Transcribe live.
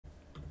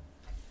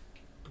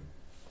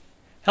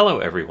Hello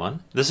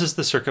everyone, this is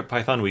the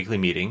CircuitPython weekly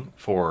meeting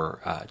for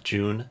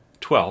June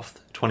 12th,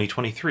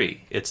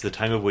 2023. It's the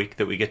time of week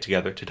that we get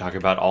together to talk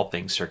about all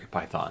things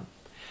CircuitPython.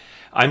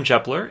 I'm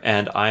Jepler,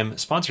 and I'm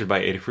sponsored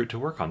by Adafruit to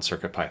work on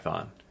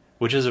CircuitPython,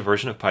 which is a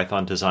version of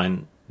Python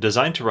designed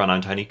to run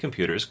on tiny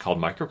computers called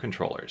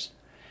microcontrollers.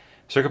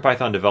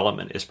 CircuitPython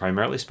development is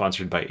primarily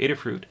sponsored by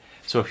Adafruit,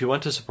 so if you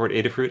want to support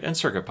Adafruit and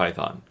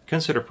CircuitPython,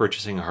 consider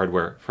purchasing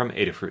hardware from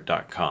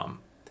adafruit.com.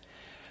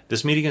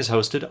 This meeting is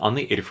hosted on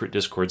the Adafruit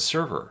Discord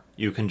server.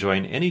 You can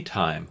join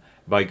anytime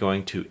by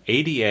going to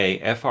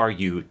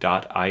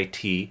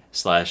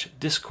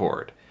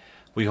adafru.it/discord.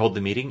 We hold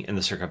the meeting in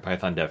the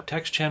CircuitPython Dev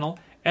Text channel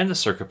and the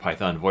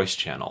CircuitPython Voice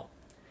channel.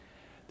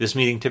 This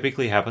meeting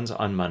typically happens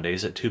on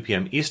Mondays at 2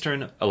 p.m.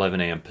 Eastern,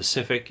 11 a.m.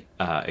 Pacific,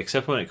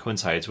 except when it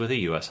coincides with a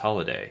U.S.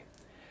 holiday.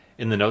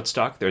 In the notes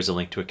doc, there's a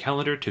link to a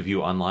calendar to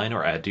view online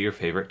or add to your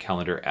favorite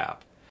calendar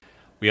app.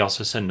 We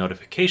also send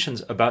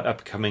notifications about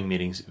upcoming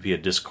meetings via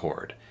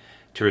Discord.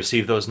 To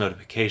receive those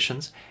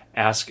notifications,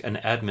 ask an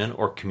admin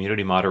or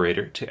community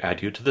moderator to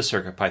add you to the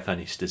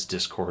CircuitPythonistas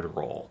Discord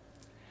role.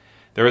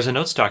 There is a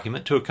notes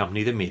document to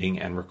accompany the meeting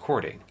and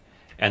recording,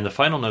 and the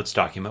final notes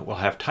document will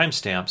have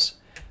timestamps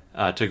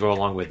to go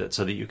along with it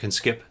so that you can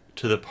skip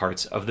to the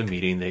parts of the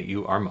meeting that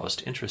you are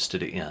most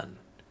interested in.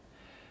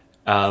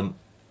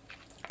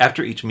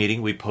 After each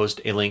meeting, we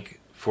post a link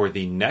for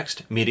the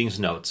next meeting's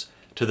notes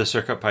to the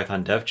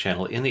CircuitPython dev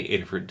channel in the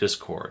Adafruit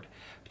Discord.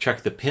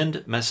 Check the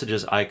pinned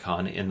messages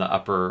icon in the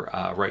upper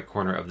right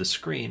corner of the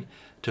screen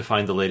to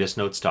find the latest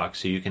notes doc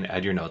so you can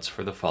add your notes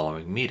for the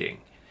following meeting.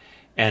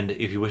 And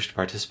if you wish to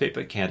participate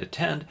but can't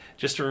attend,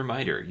 just a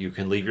reminder, you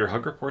can leave your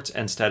hug reports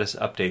and status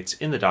updates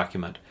in the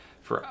document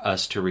for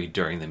us to read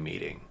during the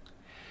meeting.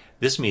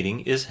 This meeting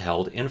is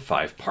held in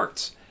 5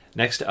 parts.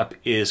 Next up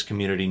is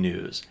community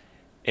news,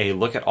 a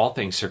look at all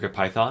things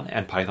CircuitPython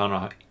and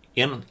Python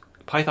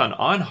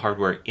on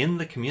hardware in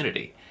the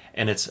community.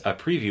 And it's a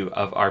preview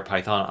of our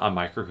Python on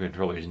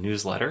Microcontrollers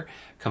newsletter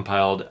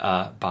compiled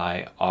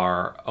by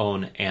our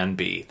own Ann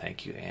B.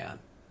 Thank you, Ann.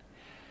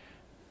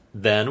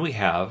 Then we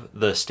have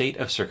the state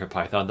of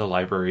CircuitPython, the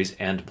libraries,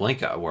 and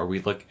Blinka, where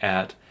we look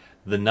at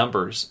the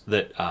numbers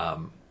that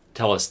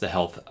tell us the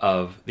health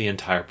of the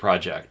entire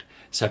project,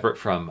 separate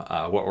from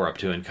what we're up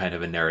to in kind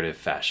of a narrative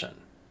fashion.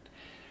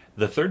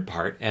 The third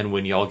part, and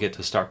when y'all get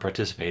to start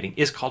participating,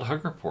 is called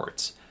Hug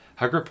Reports.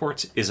 Hug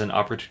Reports is an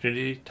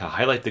opportunity to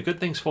highlight the good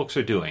things folks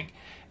are doing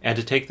and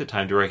to take the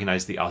time to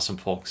recognize the awesome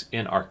folks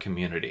in our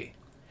community.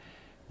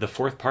 The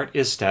fourth part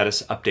is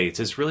status updates.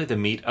 It's really the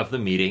meat of the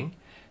meeting,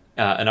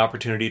 an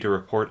opportunity to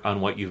report on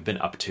what you've been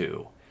up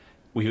to.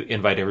 We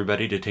invite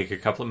everybody to take a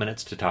couple of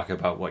minutes to talk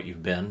about what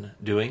you've been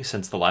doing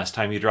since the last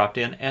time you dropped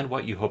in and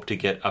what you hope to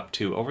get up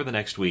to over the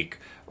next week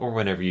or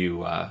whenever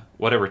you,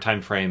 whatever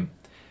time frame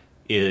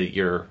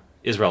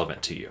is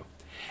relevant to you.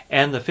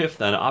 And the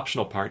fifth and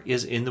optional part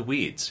is in the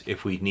weeds.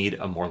 If we need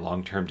a more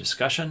long-term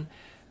discussion,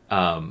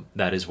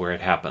 that is where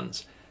it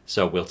happens.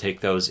 So we'll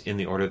take those in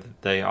the order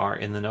that they are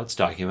in the notes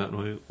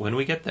document when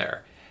we get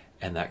there.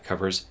 And that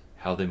covers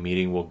how the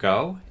meeting will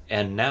go.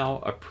 And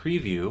now a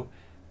preview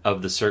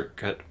of the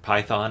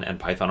CircuitPython and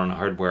Python on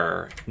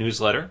Hardware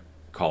newsletter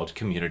called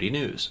Community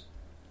News.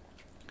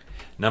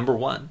 Number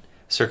 1,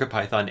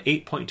 CircuitPython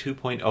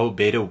 8.2.0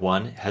 Beta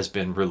 1 has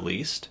been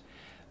released.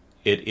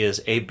 It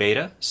is a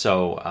beta,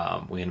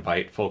 so we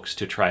invite folks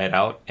to try it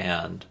out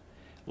and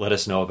let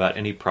us know about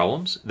any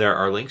problems. There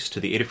are links to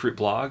the Adafruit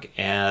blog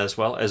as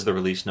well as the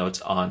release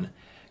notes on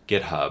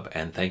GitHub.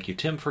 And thank you,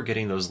 Tim, for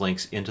getting those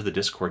links into the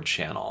Discord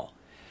channel.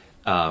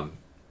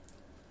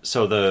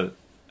 So the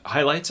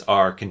highlights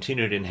are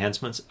continued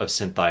enhancements of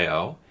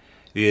Synth.io,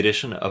 the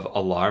addition of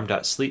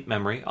alarm.sleep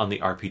memory on the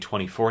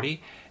RP2040,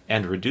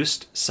 and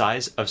reduced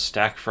size of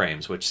stack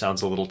frames, which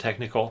sounds a little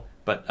technical,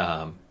 but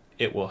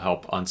it will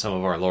help on some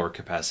of our lower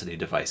capacity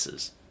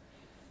devices.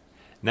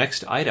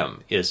 Next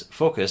item is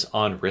focus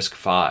on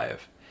RISC-V.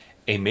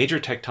 A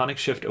major tectonic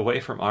shift away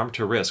from ARM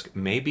to RISC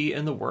may be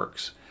in the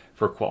works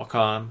for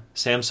Qualcomm,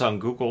 Samsung,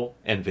 Google,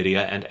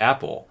 NVIDIA, and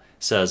Apple,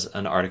 says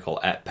an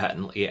article at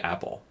Patently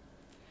Apple.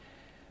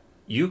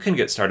 You can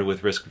get started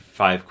with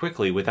RISC-V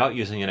quickly without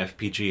using an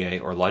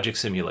FPGA or logic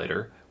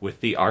simulator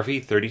with the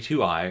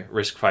RV32i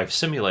RISC-V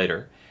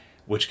simulator,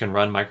 which can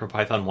run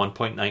MicroPython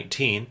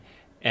 1.19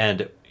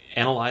 and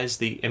analyze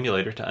the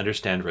emulator to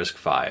understand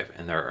RISC-V,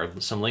 and there are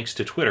some links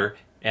to Twitter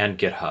and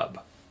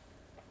GitHub.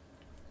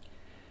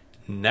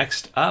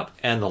 Next up,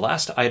 and the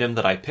last item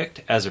that I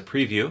picked as a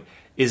preview,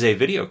 is a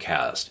video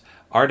cast.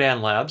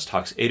 Ardan Labs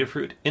talks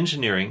Adafruit,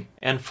 engineering,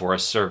 and foreign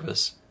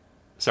service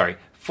with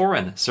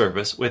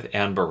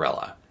Ann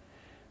Barella.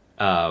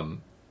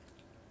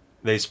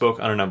 They spoke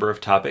on a number of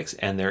topics,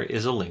 and there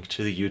is a link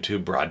to the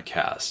YouTube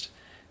broadcast.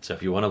 So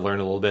if you want to learn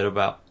a little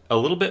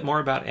bit more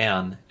about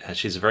Ann,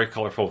 she's a very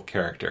colorful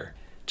character.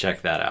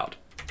 Check that out.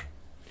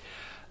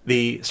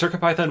 The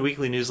CircuitPython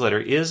weekly newsletter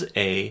is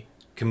a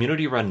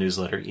community-run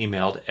newsletter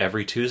emailed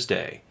every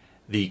Tuesday.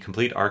 The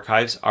complete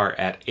archives are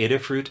at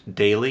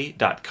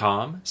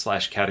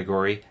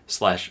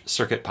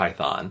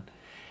adafruitdaily.com/category/CircuitPython.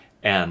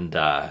 And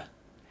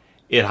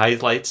It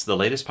highlights the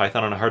latest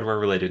Python and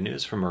hardware-related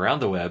news from around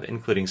the web,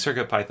 including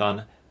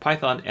CircuitPython,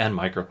 Python, and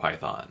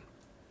MicroPython.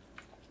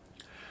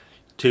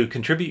 To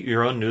contribute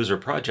your own news or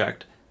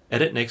project,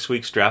 edit next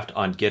week's draft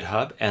on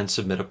GitHub and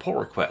submit a pull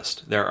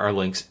request. There are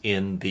links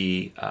in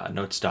the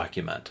notes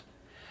document.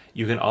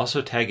 You can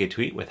also tag a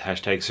tweet with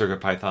hashtag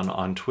CircuitPython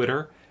on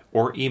Twitter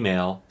or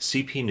email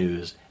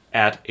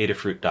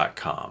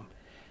cpnews@adafruit.com.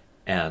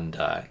 And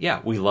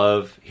we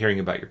love hearing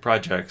about your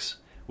projects.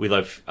 We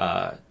love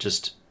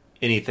just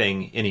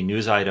anything, any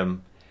news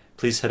item.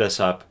 Please hit us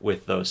up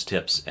with those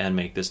tips and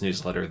make this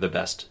newsletter the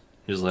best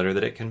newsletter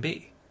that it can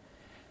be.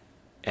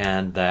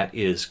 And that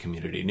is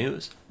community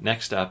news.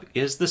 Next up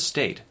is the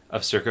state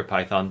of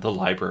CircuitPython, the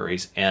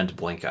libraries, and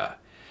Blinka.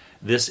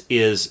 This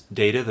is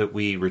data that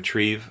we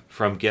retrieve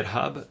from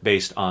GitHub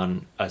based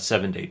on a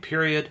 7-day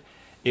period.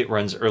 It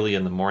runs early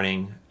in the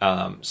morning,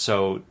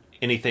 so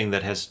anything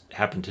that has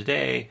happened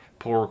today,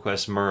 pull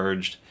requests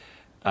merged,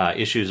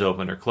 issues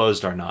opened or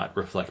closed are not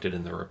reflected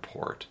in the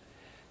report.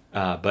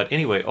 But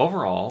anyway,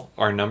 overall,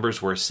 our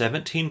numbers were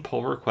 17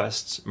 pull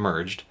requests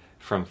merged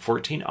from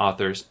 14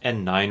 authors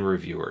and 9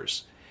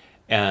 reviewers.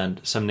 And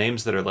some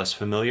names that are less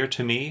familiar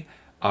to me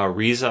are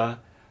Riza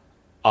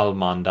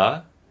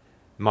Almanda,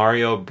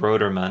 Mario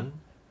Broderman,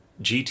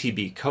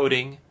 GTB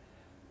Coding,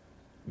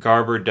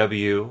 Garber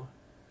W,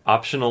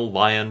 Optional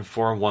Lion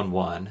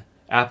 411,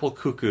 Apple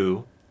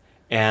Cuckoo,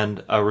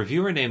 and a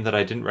reviewer name that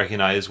I didn't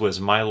recognize was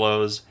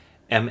Milo's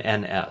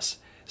MNS.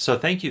 So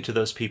thank you to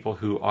those people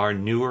who are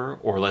newer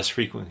or less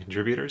frequent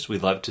contributors. We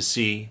love to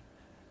see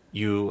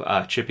you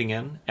chipping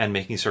in and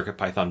making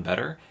CircuitPython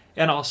better.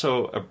 And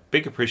also a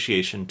big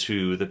appreciation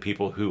to the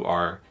people who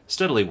are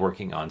steadily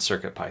working on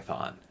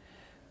CircuitPython.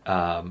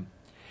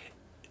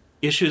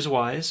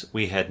 Issues-wise,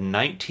 we had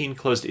 19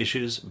 closed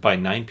issues by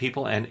 9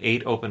 people and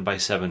 8 open by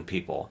 7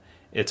 people.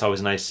 It's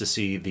always nice to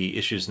see the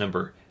issues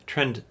number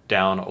trend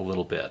down a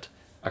little bit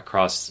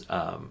across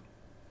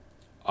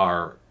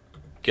our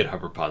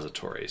GitHub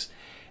repositories.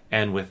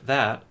 And with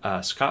that,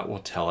 Scott will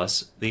tell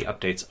us the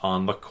updates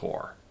on the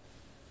core.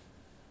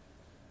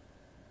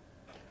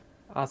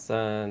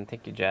 Awesome.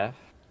 Thank you, Jeff.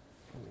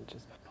 Let me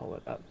just pull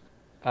it up.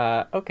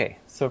 Okay,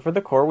 so for the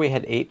core, we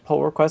had 8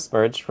 pull requests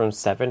merged from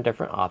 7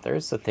 different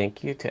authors. So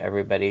thank you to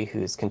everybody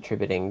who's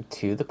contributing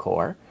to the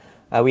core.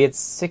 We had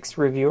 6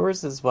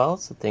 reviewers as well,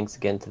 so thanks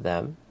again to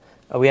them.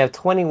 We have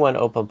 21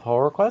 open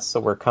pull requests, so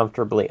we're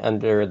comfortably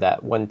under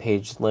that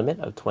one-page limit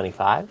of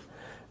 25.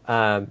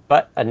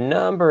 But a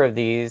number of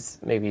these,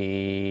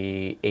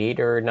 maybe 8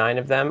 or 9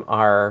 of them,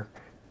 are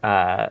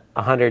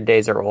 100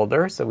 days or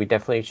older, so we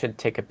definitely should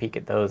take a peek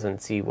at those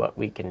and see what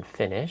we can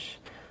finish.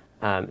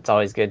 It's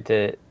always good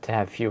to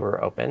have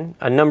fewer open.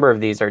 A number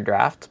of these are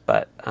draft,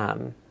 but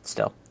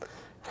still,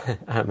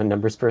 I'm a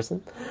numbers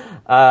person.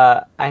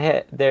 I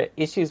had the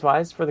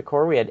issues-wise for the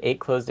core, we had 8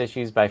 closed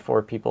issues by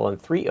 4 people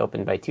and 3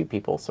 open by 2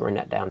 people, so we're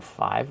net down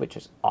 5, which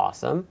is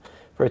awesome,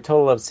 for a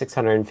total of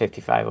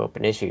 655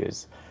 open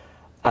issues.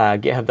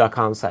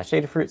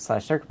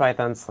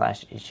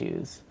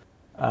 GitHub.com/Adafruit/CircuitPython/issues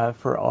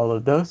for all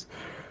of those.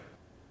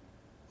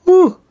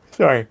 Whew,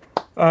 sorry.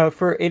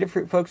 For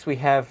Adafruit folks, we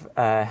have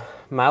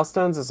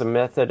milestones as a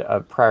method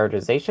of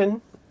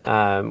prioritization.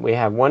 We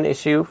have 1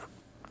 issue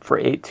for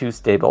 8.2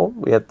 stable.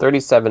 We have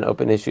 37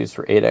 open issues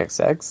for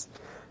 8xx.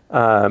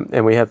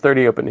 And we have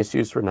 30 open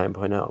issues for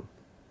 9.0.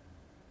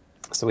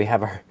 So we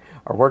have our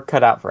work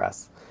cut out for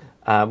us.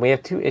 We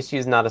have 2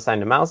 issues not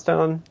assigned a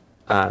milestone.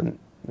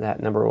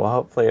 That number will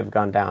hopefully have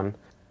gone down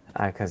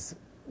because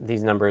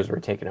these numbers were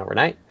taken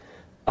overnight.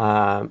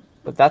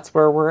 But that's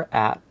where we're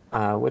at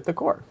with the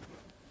core.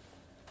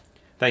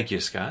 Thank you,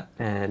 Scott.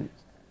 And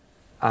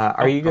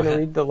are you going to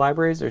read the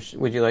libraries, or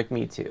would you like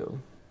me to?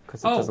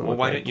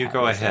 Why don't you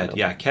go ahead?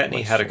 Yeah,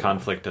 Kattni had a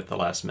conflict at the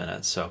last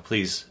minute, so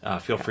please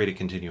feel free to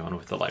continue on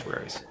with the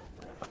libraries.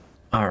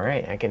 All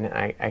right, I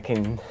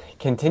can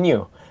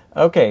continue.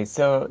 Okay,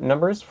 so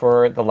numbers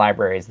for the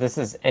libraries. This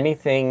is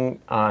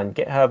anything on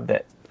GitHub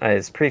that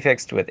is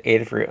prefixed with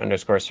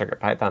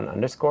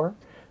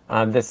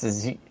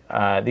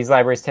Adafruit_CircuitPython_. These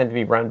libraries tend to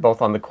be run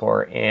both on the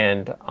core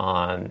and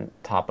on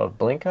top of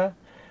Blinka,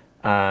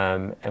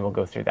 and we'll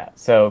go through that.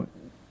 So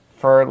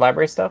for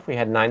library stuff, we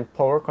had 9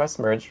 pull requests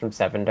merged from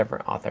 7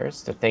 different authors.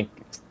 So thank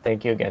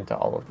you again to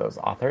all of those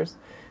authors.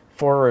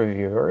 4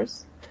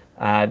 reviewers.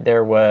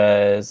 There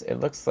was, it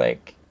looks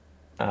like,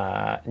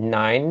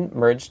 9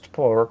 merged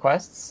pull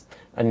requests.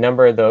 A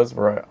number of those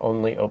were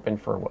only open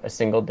for a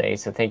single day,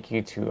 so thank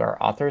you to our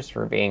authors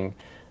for being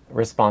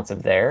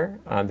responsive there.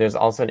 There's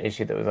also an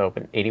issue that was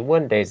open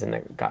 81 days and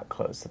that got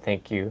closed, so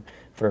thank you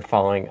for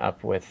following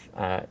up with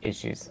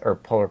issues or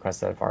pull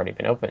requests that have already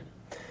been open.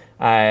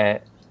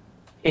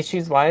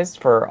 Issues-wise,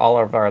 for all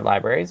of our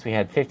libraries, we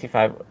had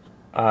 55,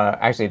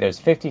 there's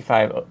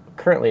 55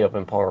 currently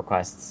open pull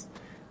requests.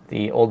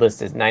 The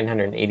oldest is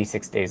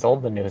 986 days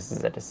old, the newest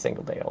is at a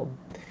single day old.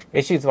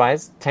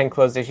 Issues-wise, 10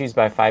 closed issues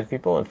by 5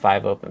 people and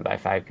 5 open by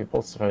 5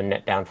 people, so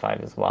net down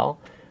 5 as well,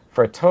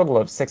 for a total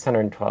of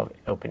 612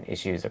 open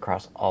issues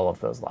across all of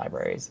those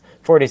libraries,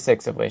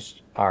 46 of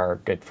which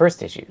are good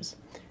first issues.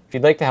 If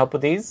you'd like to help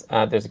with these,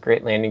 there's a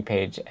great landing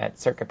page at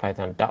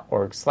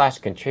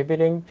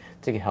circuitpython.org/contributing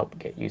to help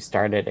get you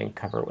started and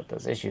cover what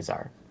those issues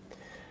are.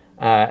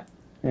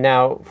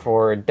 Now,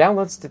 for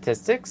download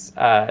statistics,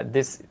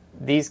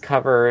 these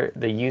cover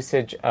the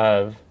usage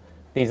of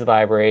these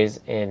libraries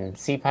in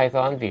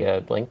CPython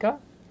via Blinka.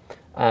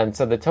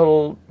 So the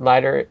total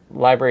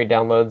library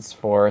downloads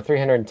for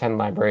 310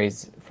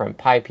 libraries from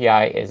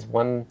PyPI is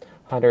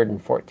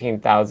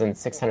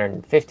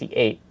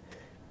 114,658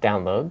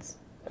 downloads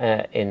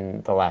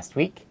in the last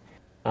week.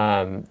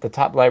 The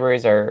top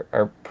libraries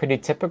are pretty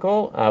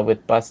typical,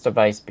 with bus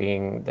device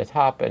being the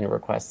top and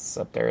requests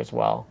up there as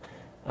well.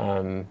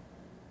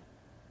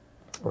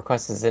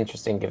 Requests is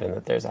interesting given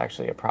that there's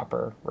actually a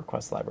proper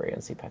request library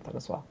in CPython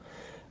as well.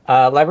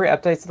 Library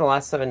updates in the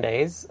last 7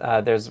 days.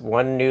 There's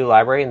one new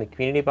library in the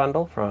community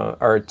bundle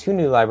two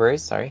new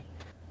libraries, sorry.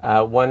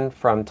 One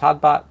from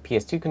Toddbot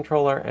PS2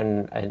 controller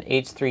and an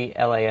H3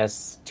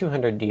 LAS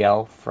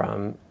 200DL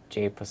from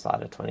J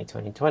Posada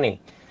 2020.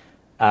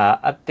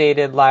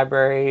 Updated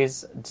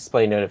libraries,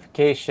 display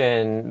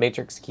notification,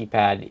 matrix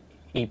keypad,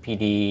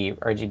 EPD,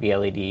 RGB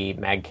LED,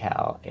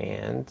 MagCal,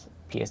 and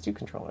PS2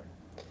 controller.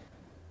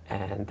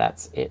 And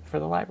that's it for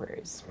the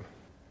libraries.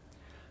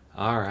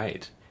 All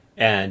right.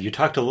 And you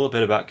talked a little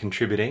bit about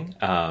contributing.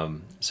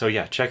 So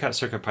yeah, check out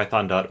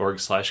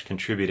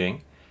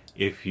circuitpython.org/contributing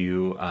if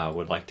you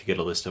would like to get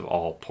a list of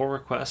all pull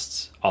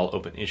requests, all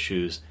open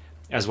issues,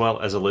 as well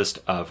as a list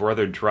of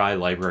rather dry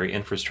library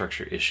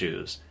infrastructure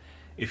issues.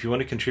 If you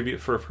want to contribute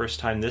for a first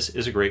time, this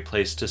is a great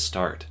place to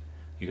start.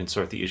 You can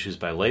sort the issues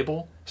by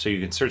label, so you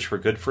can search for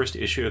good first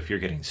issue if you're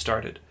getting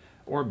started,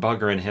 or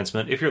bug or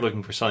enhancement if you're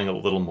looking for something a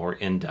little more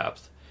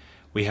in-depth.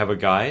 We have a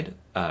guide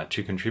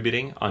to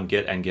contributing on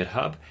Git and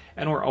GitHub,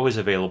 and we're always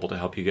available to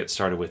help you get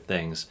started with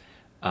things.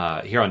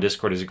 Here on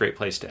Discord is a great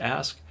place to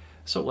ask,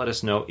 so let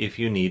us know if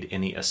you need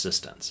any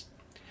assistance.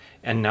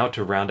 And now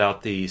to round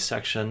out the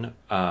section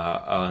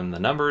on the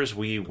numbers,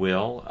 we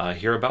will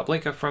hear about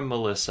Blinka from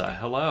Melissa.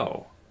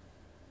 Hello.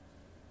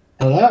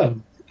 Hello.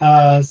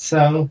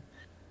 So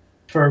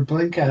for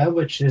Blinka,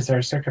 which is our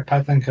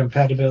CircuitPython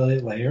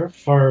compatibility layer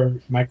for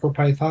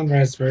MicroPython,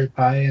 Raspberry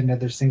Pi, and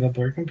other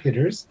single-board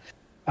computers,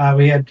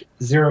 we had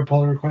 0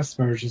 pull request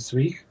merge this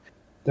week.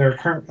 There are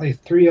currently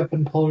 3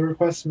 open pull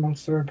requests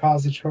amongst the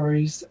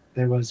repositories.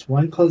 There was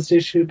 1 closed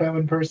issue by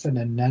 1 person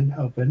and none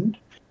opened.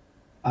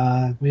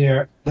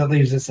 That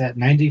leaves us at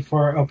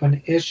 94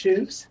 open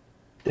issues.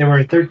 There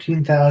were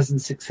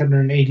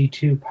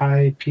 13,682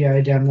 PI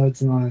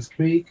downloads in the last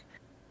week,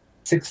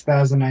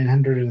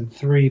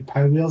 6,903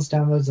 PyWheels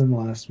downloads in the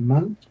last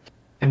month,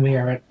 and we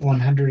are at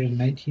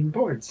 119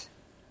 boards.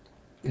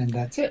 And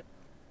that's it.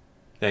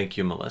 Thank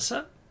you,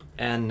 Melissa.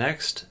 And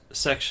next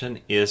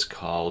section is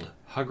called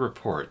Hug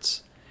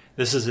Reports.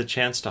 This is a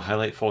chance to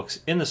highlight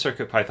folks in the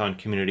CircuitPython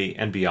community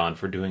and beyond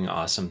for doing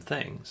awesome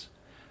things.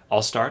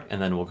 I'll start,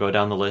 and then we'll go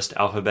down the list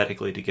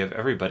alphabetically to give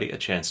everybody a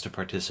chance to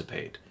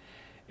participate.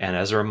 And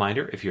as a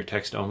reminder, if you're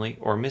text only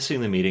or missing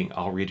the meeting,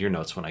 I'll read your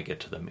notes when I get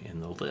to them in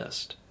the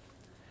list.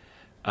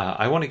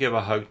 I want to give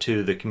a hug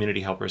to the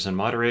community helpers and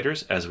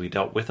moderators as we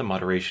dealt with a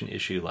moderation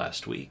issue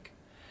last week.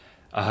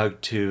 A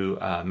hug to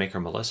Maker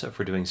Melissa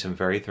for doing some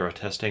very thorough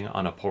testing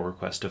on a pull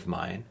request of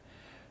mine.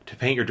 To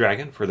Paint Your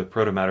Dragon for the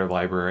Protomatter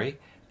library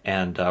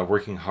and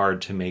working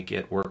hard to make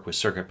it work with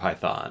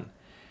CircuitPython.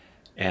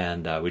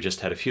 And we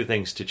just had a few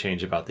things to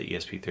change about the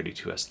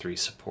ESP32S3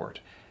 support.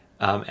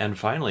 And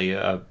finally,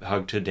 a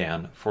hug to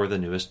Dan for the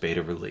newest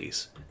beta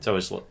release. It's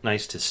always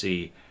nice to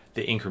see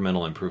the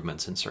incremental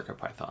improvements in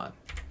CircuitPython.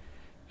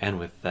 And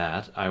with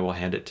that, I will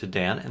hand it to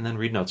Dan and then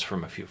read notes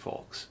from a few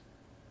folks.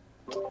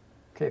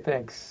 Okay,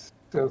 thanks.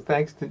 So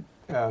thanks to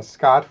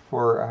Scott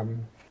for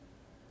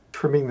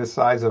trimming the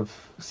size of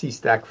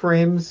C-stack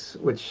frames,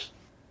 which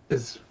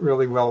is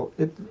really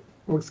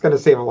it's going to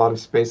save a lot of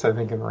space, I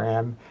think, in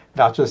RAM,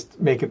 not just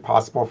make it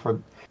possible for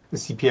the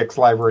CPX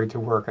library to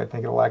work. I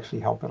think it'll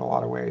actually help in a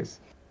lot of ways.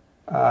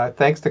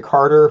 Thanks to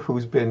Carter,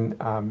 who's been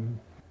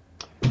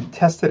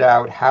tested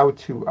out how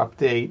to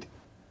update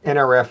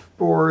NRF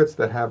boards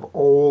that have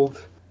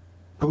old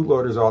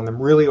bootloaders on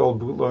them, really old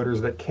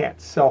bootloaders that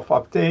can't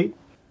self-update.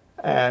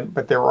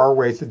 But there are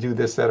ways to do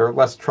this that are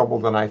less trouble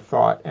than I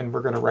thought, and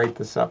we're going to write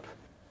this up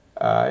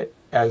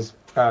as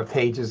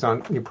pages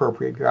on the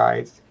appropriate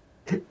guides.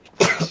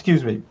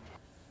 Excuse me.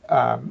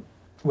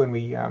 When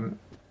we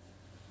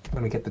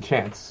get the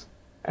chance.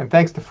 And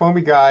thanks to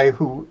Foamy Guy,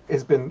 who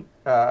has been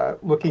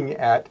looking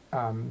at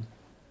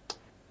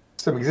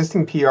some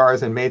existing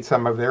PRs and made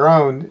some of their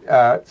own,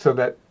 so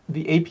that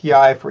the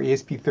API for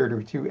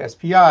ESP32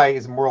 SPI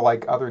is more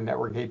like other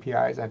network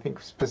APIs. I think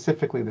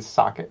specifically the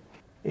socket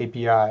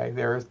API.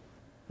 They're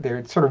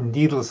sort of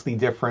needlessly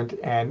different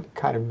and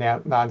kind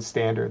of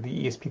non-standard,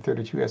 the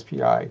ESP32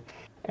 SPI.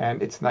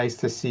 And it's nice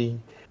to see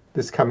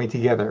this coming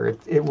together.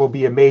 It will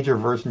be a major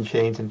version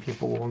change and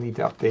people will need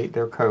to update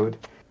their code,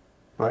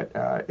 but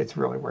it's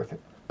really worth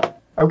it.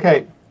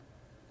 Okay.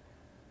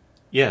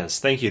 Yes,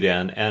 thank you,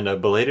 Dan. And a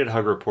belated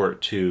hug report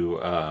to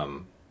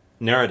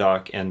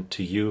Neradoc and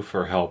to you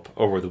for help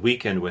over the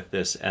weekend with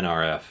this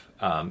NRF.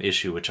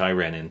 issue which I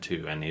ran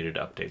into and needed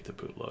to update the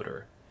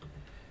bootloader.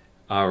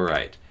 All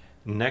right.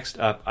 Next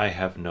up, I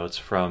have notes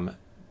from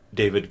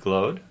David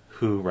Glode,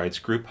 who writes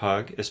Group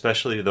Hug,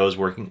 especially those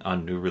working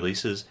on new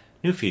releases,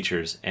 new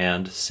features,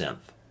 and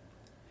synth.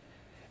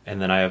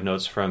 And then I have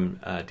notes from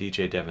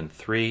DJ Devon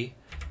 3,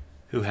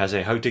 who has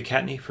a hug to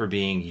Kattni for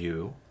being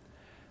you,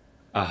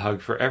 a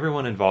hug for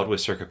everyone involved with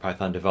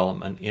CircuitPython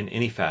development in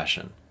any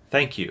fashion.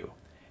 Thank you.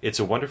 It's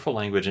a wonderful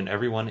language and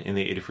everyone in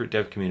the Adafruit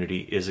dev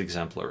community is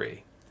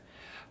exemplary.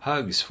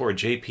 Hugs for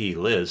JP,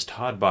 Liz,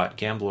 Toddbot,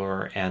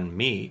 Gambler, and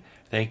me.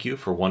 Thank you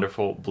for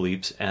wonderful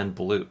bleeps and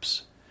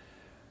bloops.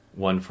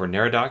 One for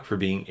Neradoc for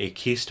being a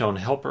keystone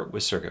helper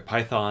with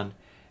CircuitPython.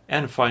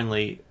 And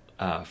finally,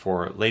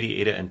 for Lady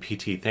Ada and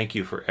PT, thank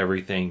you for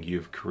everything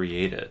you've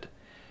created.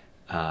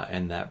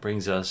 And that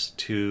brings us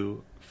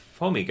to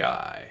Foamy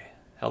Guy.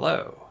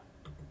 Hello.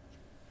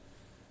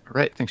 All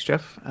right, thanks,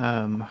 Jeff.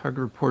 Hug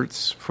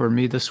reports for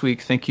me this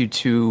week. Thank you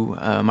to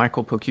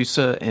Michael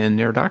Pocusa and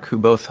Neradoc, who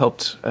both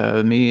helped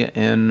me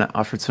and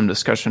offered some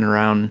discussion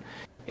around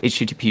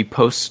HTTP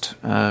post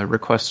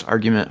request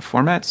argument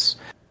formats.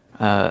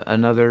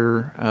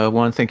 Another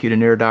one, thank you to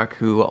Neradoc,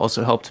 who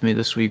also helped me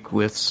this week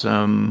with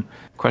some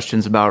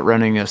questions about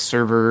running a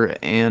server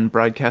and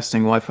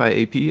broadcasting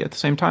Wi-Fi AP at the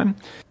same time.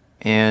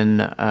 And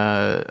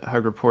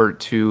hug report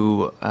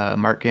to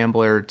Mark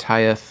Gambler,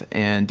 Tyeth,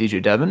 and DJ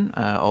Devon,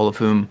 all of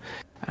whom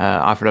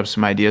offered up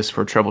some ideas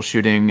for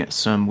troubleshooting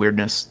some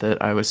weirdness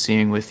that I was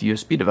seeing with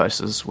USB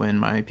devices when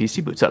my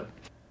PC boots up.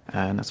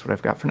 And that's what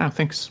I've got for now.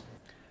 Thanks.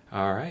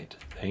 All right.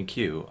 Thank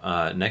you.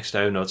 Next,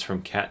 I have notes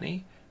from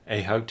Kattni.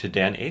 A hug to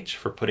Dan H.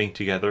 for putting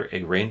together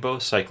a rainbow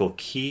cycle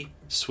key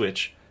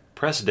switch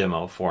press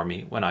demo for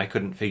me when I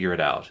couldn't figure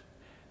it out.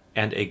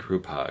 And a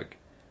group hug.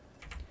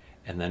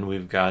 And then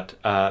we've got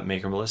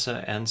Maker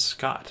Melissa and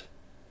Scott.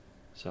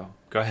 So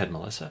go ahead,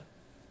 Melissa.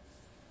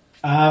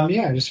 I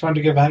just wanted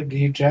to give back to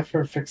you, Jeff,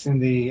 for fixing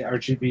the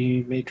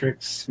RGB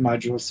matrix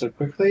module so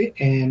quickly,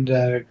 and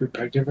group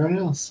back to everyone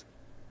else.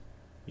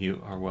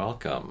 You are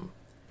welcome.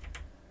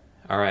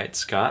 All right,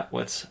 Scott,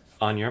 what's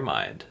on your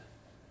mind?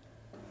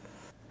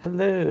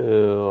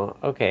 Hello.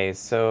 Okay,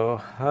 so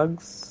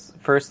hugs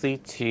firstly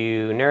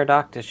to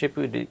Neradoc, to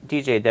Shipu,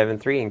 DJ Devon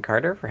 3, and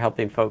Carter for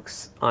helping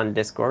folks on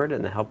Discord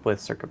and the Help with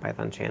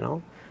CircuitPython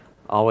channel.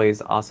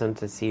 Always awesome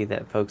to see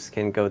that folks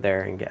can go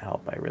there and get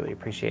help. I really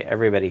appreciate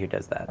everybody who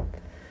does that.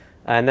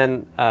 And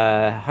then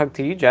hug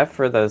to you, Jeff,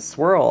 for the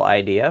swirl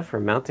idea for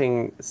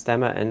mounting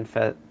stemma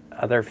and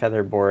other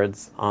feather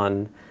boards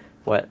on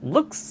what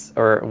looks,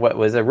 or what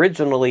was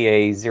originally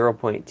a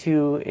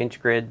 0.2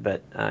 inch grid,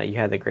 but you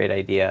had the great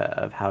idea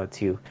of how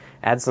to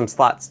add some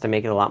slots to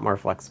make it a lot more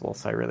flexible,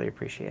 so I really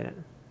appreciate it.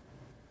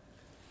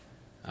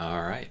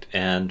 All right,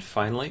 and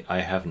finally, I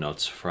have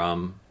notes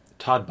from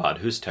Toddbot,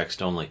 who's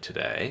text only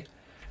today.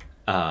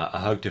 A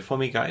hug to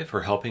Foamy Guy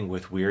for helping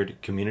with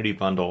weird community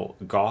bundle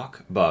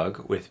Gawk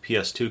bug with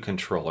PS2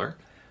 controller.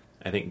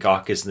 I think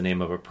Gawk is the name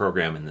of a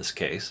program in this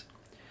case.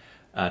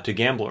 To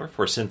Gambler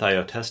for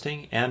SynthIO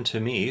testing, and to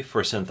me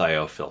for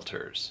SynthIO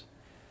filters.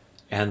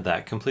 And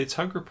that completes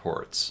hug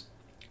reports.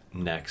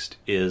 Next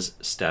is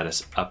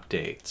status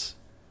updates.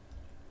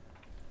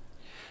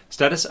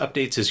 Status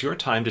updates is your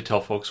time to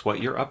tell folks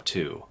what you're up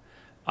to.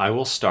 I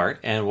will start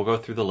and we'll go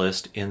through the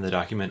list in the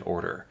document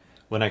order.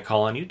 When I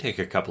call on you, take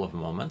a couple of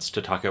moments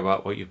to talk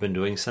about what you've been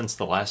doing since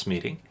the last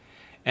meeting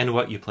and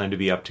what you plan to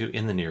be up to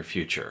in the near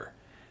future.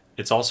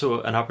 It's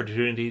also an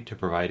opportunity to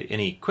provide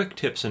any quick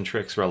tips and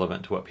tricks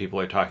relevant to what people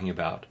are talking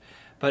about,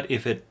 but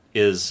if it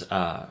is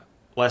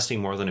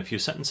lasting more than a few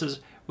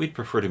sentences, we'd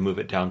prefer to move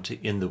it down to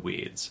in the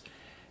weeds.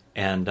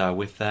 And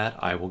with that,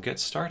 I will get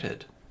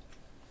started.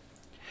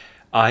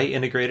 I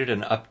integrated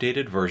an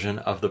updated version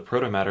of the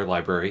Protomatter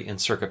library in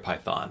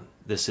CircuitPython.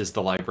 This is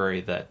the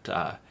library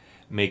that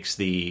makes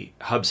the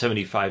Hub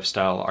 75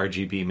 style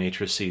RGB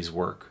matrices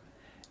work,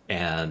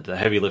 and the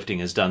heavy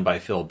lifting is done by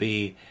Phil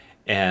B.,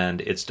 and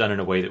it's done in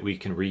a way that we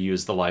can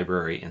reuse the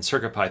library in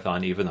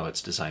CircuitPython, even though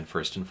it's designed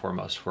first and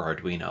foremost for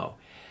Arduino.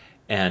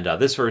 And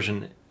this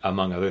version,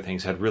 among other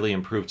things, had really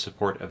improved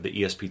support of the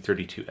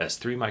ESP32S3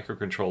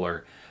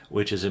 microcontroller,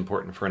 which is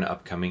important for an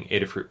upcoming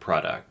Adafruit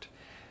product.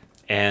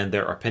 And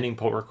there are pending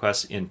pull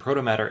requests in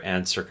Protomatter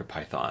and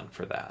CircuitPython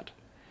for that.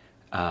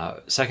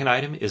 Second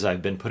item is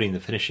I've been putting the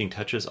finishing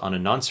touches on a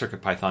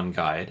non-CircuitPython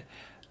guide,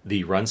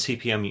 the Run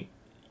CPM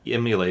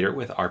emulator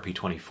with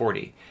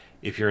RP2040.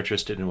 If you're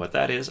interested in what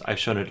that is, I've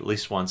shown it at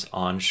least once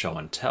on Show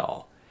and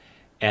Tell.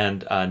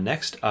 And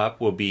next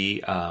up will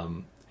be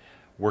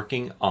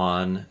working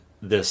on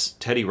this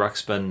Teddy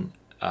Ruxpin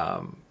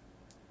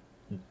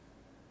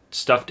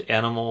stuffed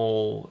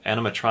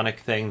animatronic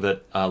thing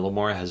that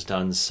Lamora has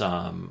done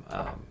some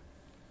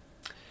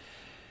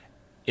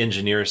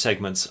engineer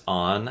segments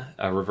on,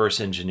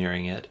 reverse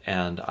engineering it,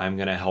 and I'm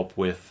going to help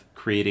with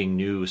creating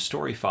new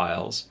story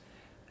files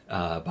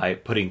by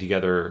putting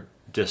together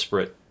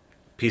disparate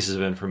pieces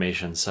of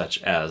information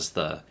such as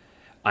the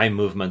eye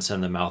movements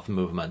and the mouth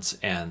movements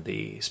and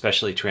the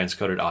specially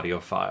transcoded audio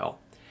file.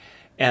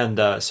 And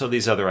so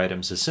these other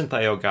items, the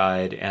SynthIO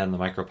guide and the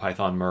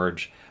MicroPython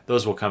merge,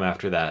 those will come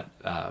after that.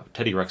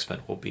 Teddy Ruxpin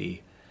will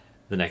be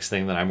the next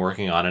thing that I'm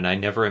working on, and I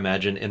never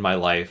imagined in my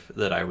life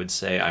that I would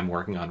say I'm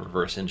working on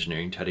reverse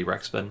engineering Teddy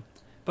Ruxpin,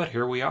 but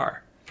here we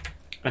are.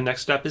 And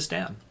next up is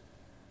Dan.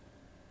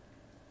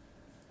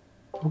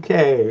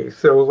 Okay,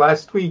 so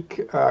last week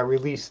I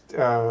released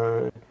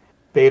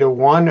beta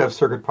 1 of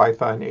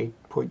CircuitPython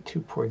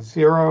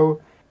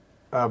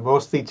 8.2.0,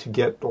 mostly to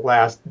get the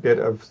last bit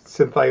of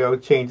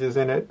SynthIO changes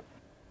in it.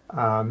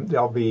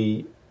 There'll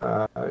be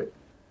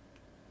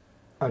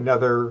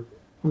another,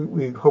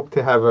 we hope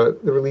to have the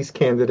release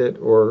candidate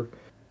or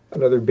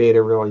another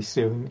beta really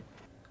soon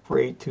for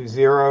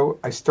 8.2.0.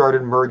 I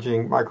started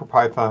merging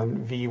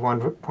MicroPython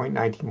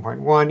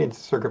v1.19.1 into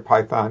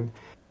CircuitPython.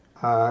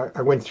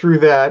 I went through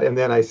that, and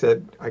then I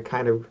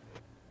kind of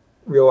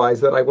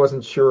realized that I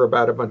wasn't sure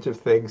about a bunch of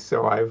things,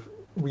 so I've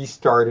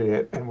restarted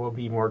it and will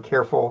be more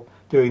careful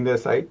doing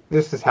this.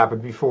 This has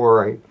happened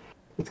before.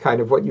 It's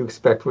kind of what you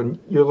expect when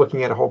you're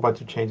looking at a whole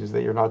bunch of changes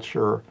that you're not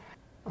sure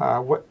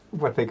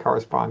what they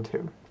correspond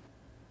to.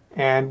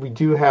 And we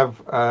do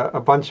have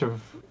a bunch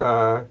of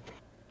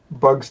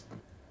bugs,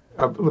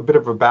 a little bit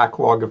of a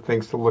backlog of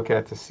things to look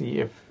at to see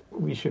if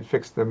we should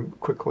fix them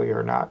quickly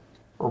or not,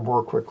 or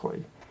more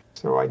quickly.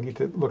 So I need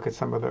to look at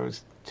some of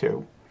those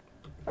too.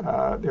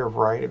 There are a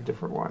variety of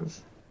different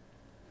ones.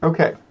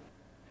 Okay.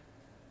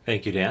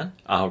 Thank you, Dan.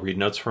 I'll read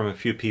notes from a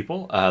few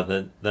people.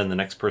 Then the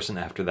next person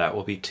after that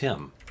will be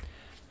Tim.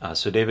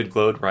 So David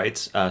Glode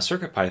writes,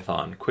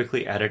 CircuitPython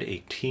quickly added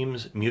a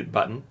Teams mute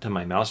button to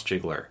my mouse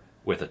jiggler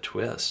with a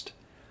twist.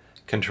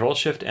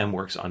 Control-Shift-M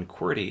works on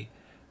QWERTY,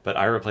 but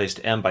I replaced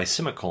M by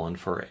semicolon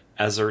for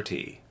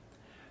AZERTY.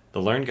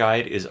 The Learn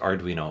Guide is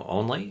Arduino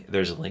only.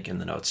 There's a link in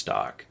the notes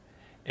doc.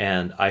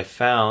 And I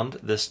found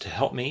this to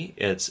help me.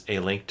 It's a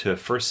link to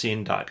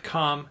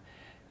firstscene.com.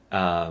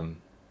 And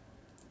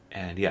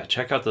yeah,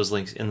 check out those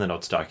links in the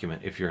notes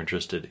document if you're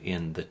interested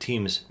in the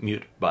Teams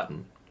mute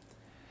button.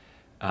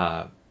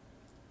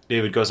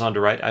 David goes on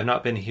to write, I've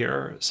not been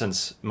here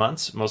since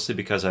months, mostly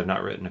because I've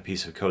not written a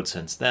piece of code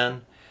since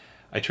then.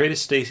 I try to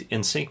stay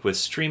in sync with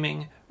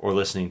streaming or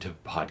listening to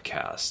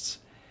podcasts.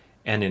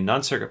 And in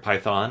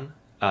non-CircuitPython,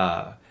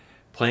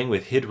 playing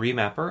with HID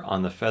Remapper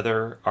on the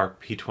Feather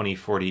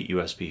RP2040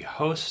 USB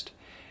host,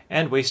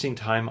 and wasting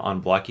time on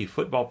blocky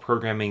football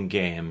programming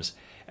games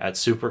at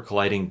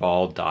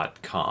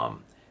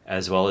supercollidingball.com,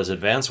 as well as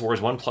Advance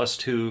Wars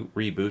 1+2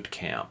 Reboot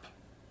Camp.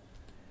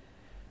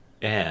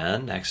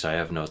 And next I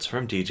have notes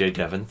from DJ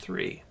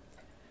Devon3,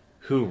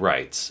 who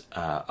writes,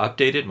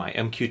 updated my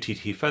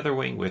MQTT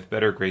Featherwing with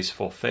better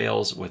graceful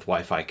fails with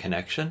Wi-Fi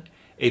connection,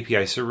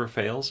 API server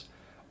fails,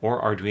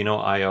 or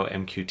Arduino IO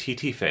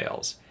MQTT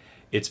fails.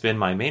 It's been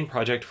my main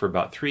project for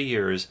about 3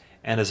 years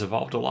and has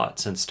evolved a lot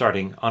since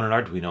starting on an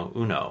Arduino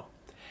Uno.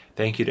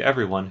 Thank you to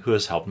everyone who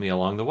has helped me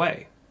along the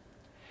way.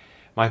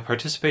 My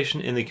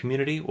participation in the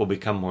community will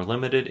become more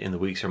limited in the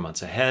weeks or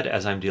months ahead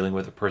as I'm dealing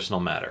with a personal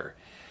matter,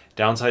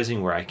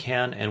 downsizing where I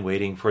can and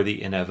waiting for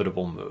the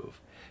inevitable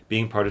move.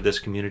 Being part of this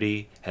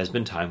community has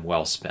been time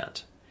well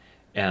spent.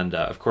 And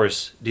of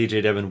course,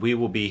 DJ Devon, we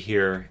will be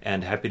here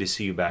and happy to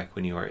see you back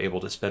when you are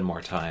able to spend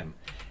more time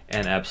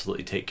and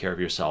absolutely take care of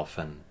yourself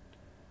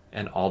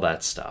and all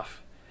that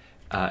stuff.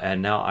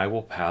 And now I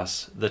will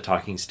pass the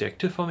talking stick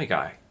to Foamy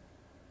Guy.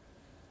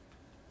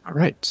 All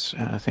right,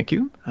 thank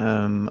you.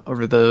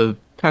 Over the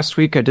past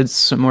week, I did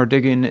some more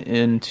digging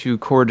into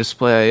Core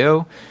Display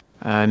I/O.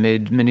 I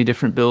made many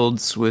different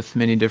builds with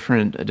many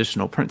different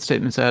additional print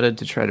statements added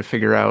to try to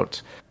figure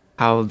out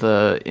how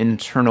the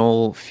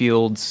internal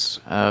fields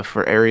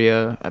for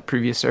area,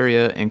 previous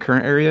area, and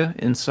current area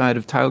inside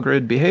of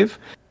TileGrid behave.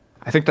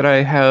 I think that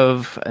I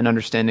have an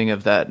understanding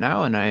of that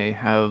now, and I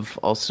have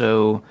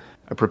also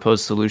a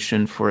proposed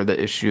solution for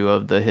the issue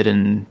of the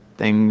hidden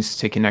things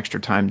taking extra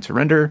time to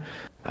render.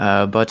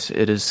 But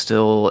it is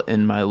still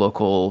in my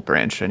local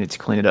branch. I need to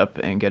clean it up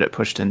and get it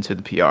pushed into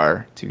the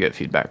PR to get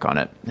feedback on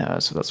it.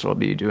 So that's what I'll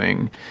be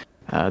doing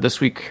this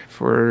week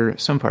for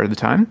some part of the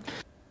time.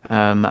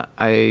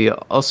 I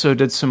also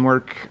did some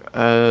work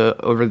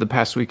over the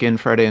past weekend,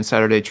 Friday and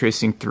Saturday,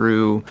 tracing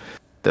through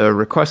the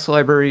request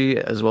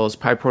library as well as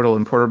PyPortal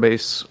and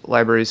Portalbase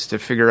libraries to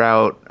figure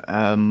out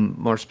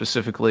more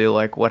specifically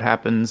like what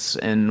happens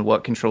and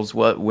what controls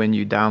what when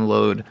you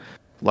download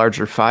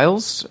larger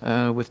files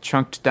with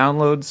chunked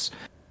downloads.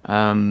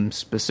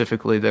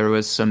 Specifically, there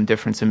was some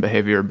difference in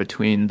behavior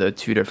between the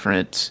two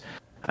different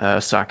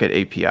socket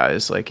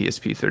APIs, like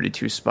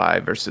ESP32 SPI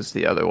versus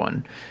the other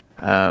one.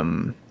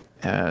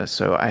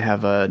 So I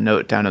have a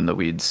note down in the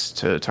weeds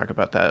to talk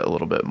about that a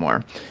little bit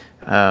more.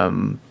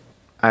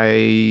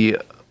 I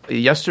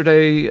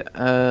yesterday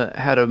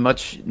had a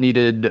much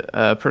needed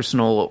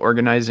personal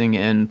organizing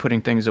and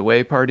putting things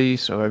away party,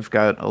 so I've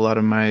got a lot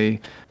of my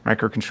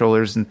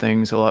microcontrollers and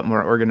things a lot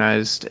more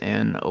organized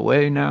and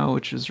away now,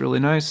 which is really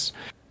nice.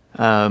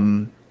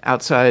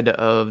 Outside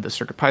of the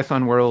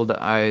CircuitPython world,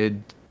 I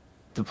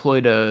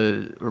deployed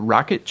a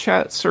Rocket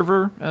Chat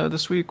server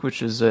this week,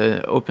 which is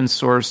an open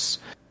source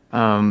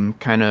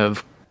kind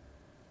of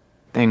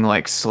anything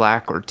like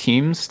Slack or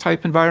Teams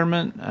type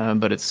environment,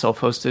 but it's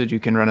self-hosted. You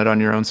can run it on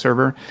your own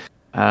server.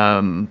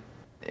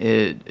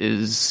 It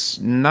is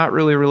not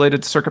really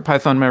related to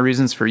CircuitPython, my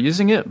reasons for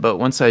using it, but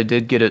once I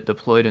did get it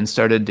deployed and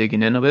started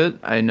digging in a bit,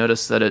 I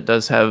noticed that it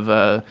does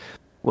have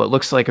what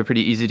looks like a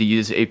pretty easy to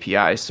use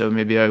API. So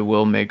maybe I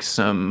will make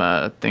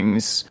some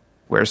things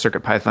where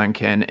CircuitPython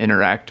can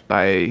interact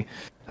by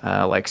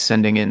like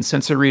sending in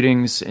sensor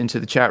readings into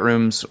the chat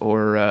rooms,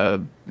 or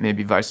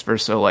maybe vice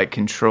versa, like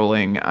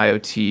controlling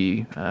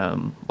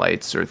IoT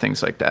lights or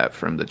things like that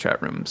from the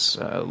chat rooms.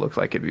 Look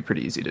like it'd be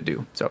pretty easy to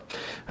do. So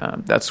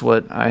that's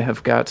what I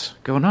have got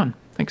going on.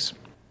 Thanks.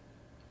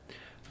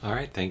 All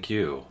right, thank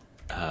you.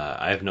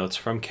 I have notes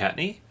from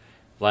Katney.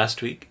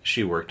 Last week,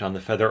 she worked on the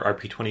Feather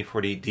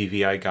RP2040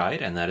 DVI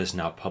guide, and that is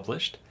now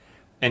published,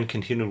 and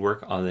continued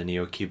work on the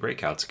NeoKey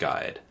Breakouts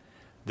guide.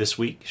 This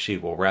week, she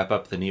will wrap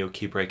up the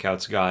NeoKey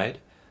Breakouts guide,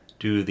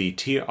 do the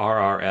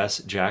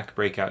TRRS Jack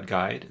Breakout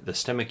guide, the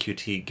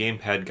StemmaQT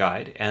Gamepad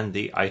guide, and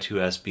the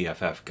I2S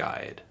BFF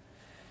guide.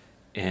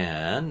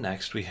 And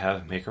next we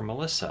have Maker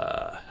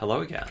Melissa.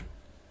 Hello again.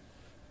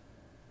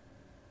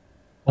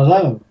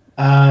 Hello.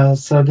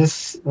 So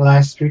this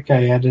last week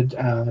I added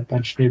a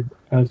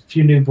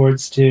few new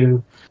boards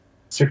to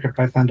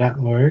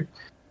CircuitPython.org.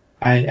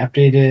 I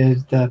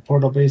updated the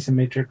portal base and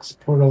matrix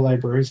portal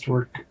libraries to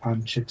work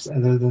on chips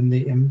other than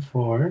the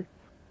M4.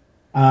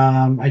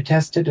 I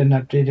tested and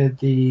updated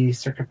the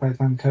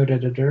CircuitPython code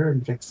editor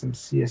and fixed some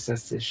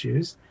CSS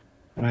issues.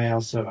 And I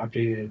also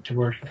updated it to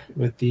work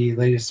with the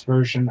latest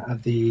version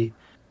of the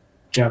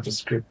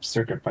JavaScript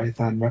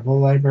CircuitPython Rebel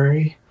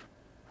library.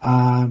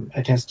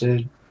 I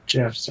tested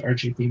Jeff's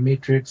RGB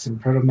matrix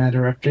and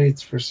protomatter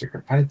updates for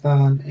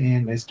CircuitPython,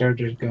 and I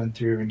started going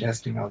through and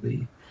testing all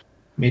the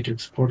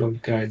matrix portal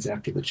guides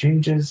after the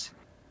changes.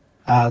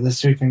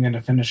 This week I'm going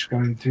to finish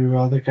going through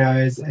all the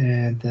guides,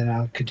 and then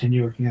I'll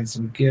continue working on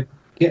some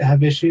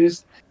GitHub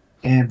issues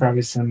and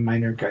probably some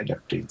minor guide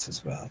updates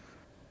as well.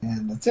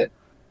 And that's it.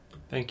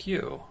 Thank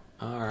you.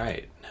 All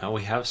right, now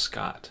we have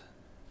Scott.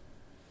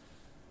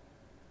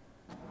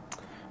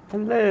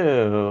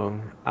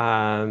 Hello.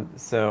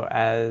 So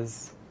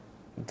as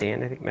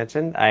Dan, I think,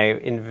 mentioned, I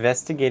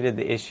investigated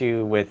the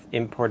issue with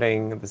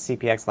importing the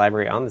CPX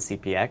library on the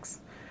CPX.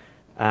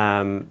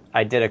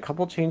 I did a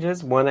couple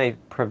changes. One, I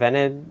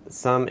prevented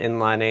some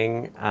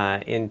inlining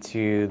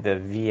into the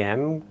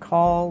VM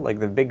call, like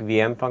the big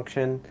VM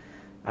function.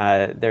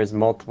 There's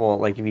multiple,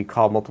 like if you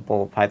call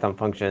multiple Python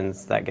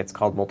functions, that gets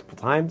called multiple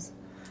times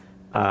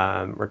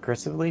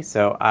recursively.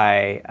 So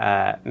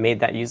I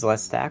made that use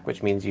less stack,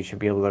 which means you should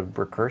be able to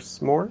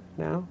recurse more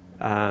now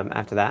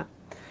after that.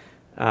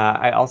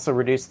 I also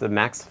reduced the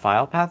max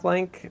file path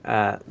length.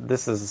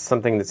 This is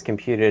something that's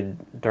computed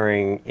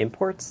during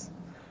imports.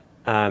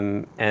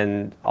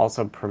 And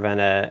also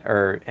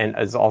and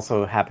has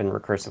also happened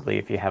recursively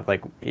if you have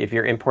if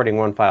you're importing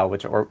one file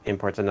which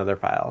imports another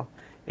file,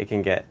 it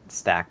can get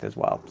stacked as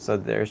well. So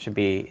there should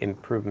be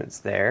improvements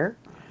there.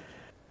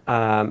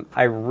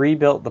 I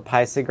rebuilt the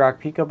PySigrok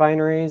Pico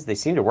binaries. They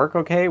seem to work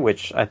okay,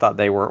 which I thought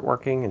they weren't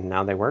working, and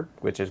now they work,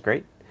 which is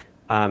great.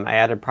 I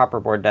added proper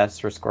board defs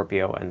for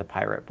Scorpio and the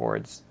Pirate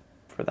boards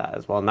for that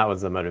as well, and that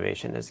was the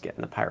motivation, is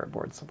getting the Pirate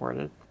board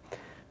supported.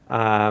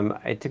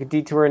 I took a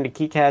detour into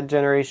KiCad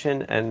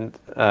generation and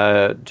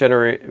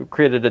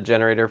created a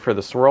generator for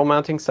the swirl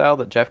mounting style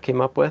that Jeff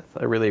came up with.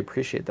 I really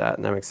appreciate that,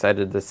 and I'm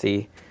excited to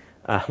see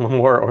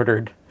more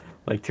ordered,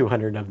 like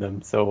 200 of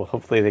them, so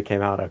hopefully they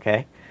came out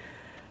okay.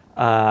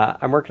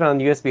 I'm working on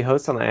USB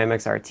hosts on the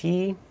IMX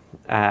RT.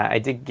 I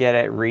did get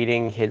it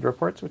reading HID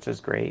reports, which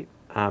is great,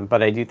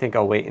 but I do think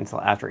I'll wait until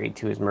after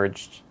 8.2 is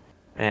merged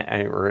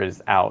or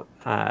is out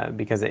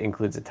because it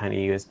includes a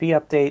tiny USB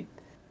update.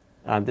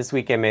 This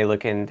week I may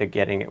look into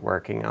getting it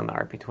working on the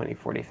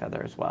RP2040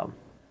 Feather as well.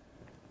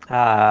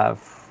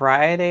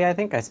 Friday, I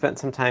think, I spent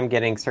some time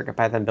getting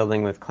CircuitPython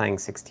building with Clang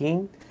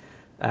 16.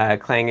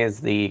 Clang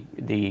is the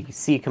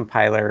C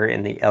compiler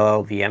in the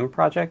LLVM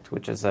project,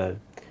 which is a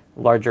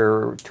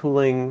larger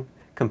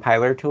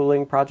compiler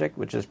tooling project,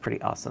 which is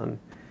pretty awesome.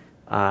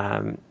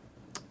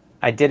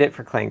 I did it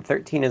for Clang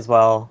 13 as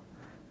well.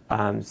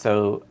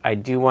 So I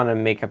do want to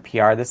make a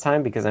PR this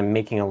time because I'm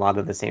making a lot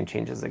of the same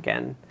changes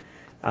again.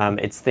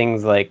 It's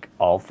things like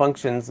all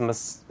functions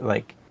must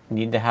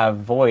need to have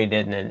void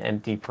in an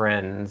empty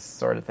parens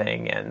sort of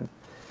thing, and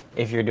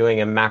if you're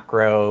doing a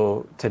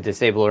macro to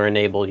disable or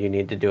enable, you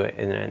need to do it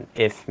in an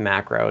if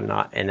macro,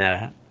 not in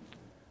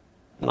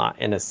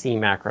a C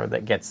macro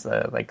that gets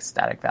the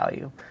static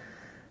value.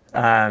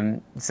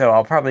 So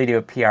I'll probably do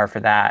a PR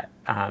for that.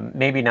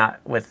 Maybe not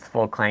with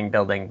full Clang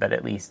building, but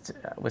at least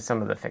with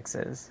some of the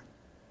fixes.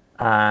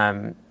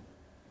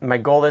 My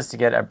goal is to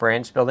get a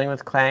branch building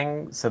with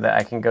Clang so that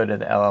I can go to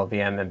the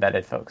LLVM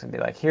embedded folks and be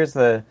like, here's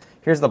the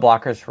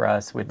blockers for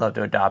us. We'd love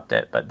to adopt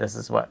it, but this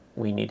is what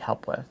we need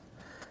help with.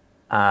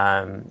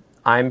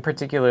 I'm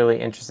particularly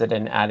interested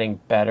in adding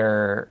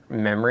better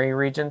memory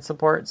region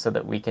support so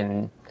that we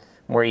can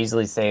more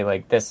easily say,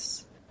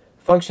 this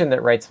function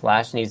that writes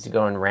Flash needs to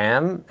go in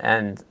RAM,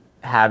 and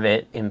have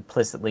it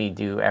implicitly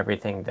do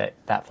everything that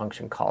that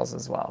function calls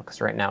as well,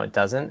 because right now it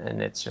doesn't,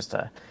 and it's just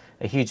a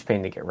huge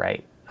pain to get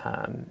right,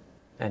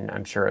 and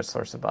I'm sure a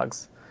source of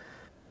bugs.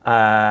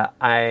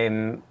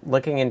 I'm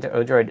looking into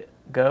Odroid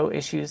Go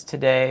issues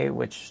today,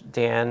 which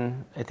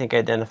Dan, I think,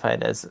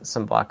 identified as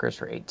some blockers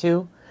for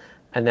 8.2.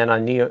 And then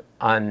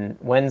on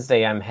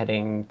Wednesday, I'm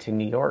heading to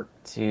New York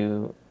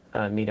to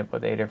meet up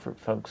with 8 different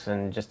folks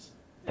and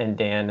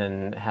Dan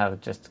and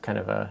have just kind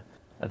of a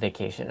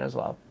vacation as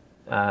well.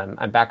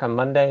 I'm back on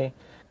Monday,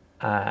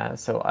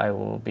 so I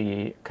will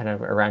be kind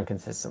of around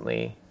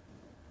consistently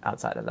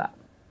outside of that.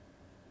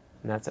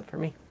 And that's it for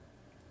me.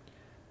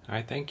 All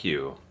right, thank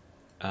you.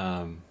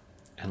 And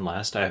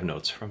last, I have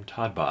notes from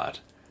Toddbot,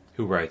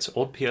 who writes,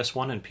 old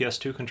PS1 and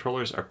PS2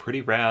 controllers are pretty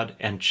rad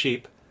and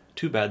cheap.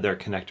 Too bad their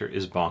connector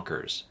is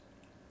bonkers.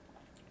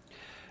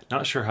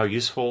 Not sure how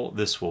useful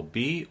this will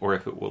be or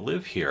if it will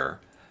live here,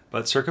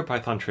 but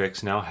CircuitPython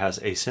Tricks now has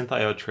a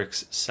SynthIO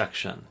Tricks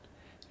section,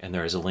 and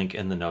there is a link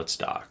in the notes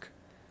doc.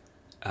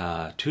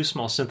 2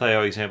 small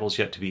SynthIO examples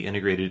yet to be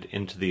integrated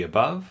into the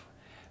above.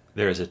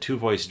 There is a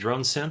 2-voice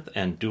drone synth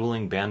and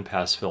dueling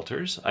bandpass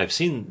filters. I've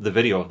seen the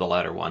video of the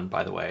latter one,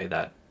 by the way.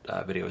 That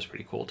video is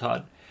pretty cool,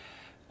 Todd.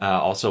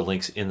 Also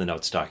links in the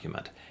notes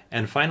document.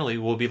 And finally,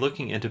 we'll be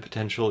looking into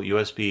potential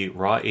USB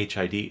raw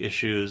HID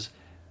issues.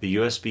 The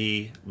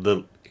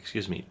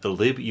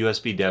lib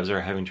USB devs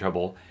are having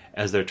trouble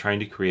as they're trying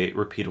to create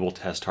repeatable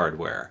test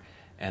hardware.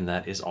 And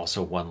that is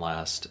also one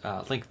last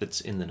link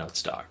that's in the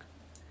notes doc.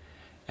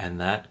 And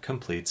that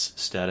completes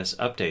status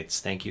updates.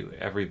 Thank you,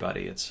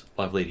 everybody. It's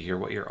lovely to hear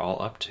what you're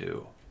all up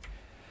to.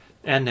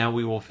 And now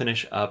we will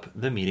finish up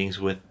the meetings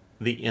with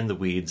the In the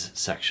Weeds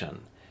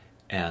section.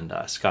 And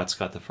Scott's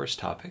got the first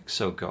topic,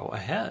 so go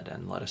ahead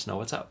and let us know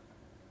what's up.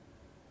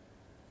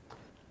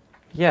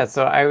 Yeah,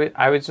 so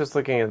I was just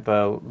looking at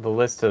the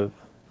list of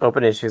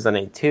open issues on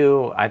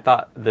 8.2. I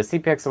thought the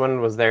CPX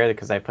one was there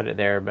because I put it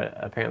there, but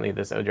apparently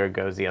this Odroid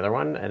Go is the other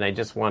one, and I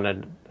just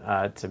wanted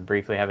to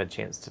briefly have a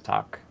chance to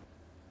talk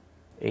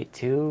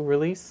 8.2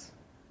 release,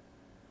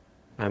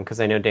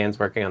 because I know Dan's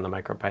working on the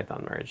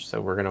MicroPython merge,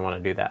 so we're going to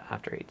want to do that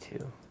after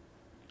 8.2.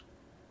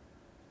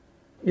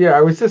 Yeah,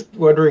 I was just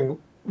wondering,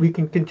 we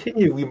can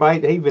continue. We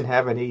might even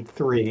have an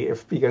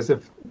 8.3 because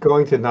if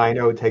going to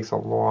 9.0 takes a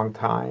long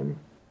time,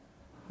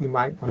 we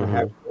might want to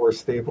have more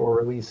stable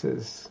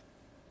releases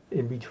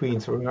in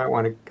between. So we might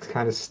want to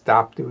kind of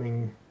stop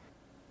doing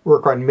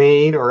work on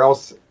main, or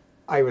else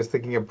I was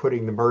thinking of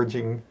putting the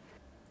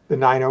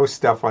 9.0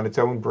 stuff on its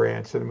own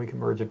branch, and then we can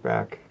merge it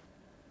back.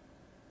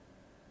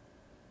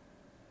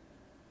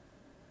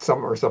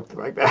 Or something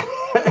like that.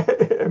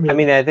 I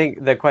mean, I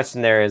think the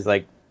question there is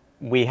like,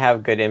 we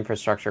have good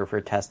infrastructure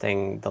for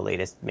testing the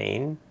latest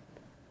main,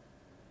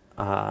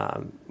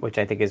 which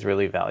I think is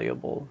really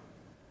valuable.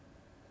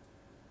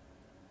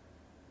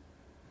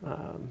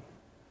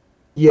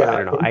 Yeah, I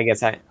don't know. I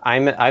guess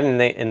I'm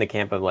in the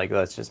camp of like,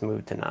 let's just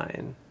move to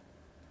 9.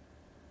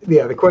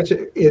 Yeah, the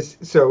question is,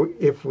 so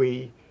if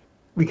we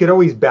could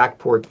always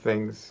backport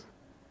things,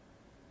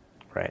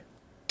 right,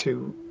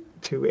 to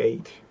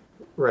 8,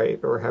 right,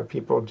 or have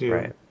people do,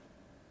 right.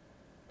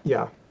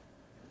 Yeah,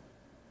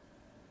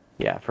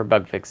 for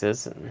bug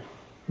fixes and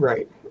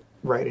right.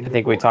 I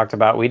think we talked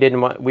about we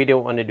don't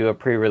want to do a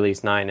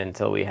pre-release 9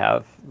 until we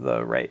have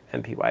the right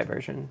MPY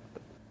version.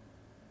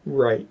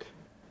 Right.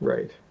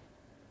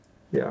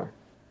 Yeah.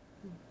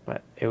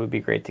 But it would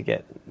be great to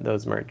get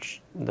those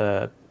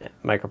the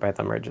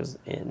MicroPython merges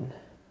in.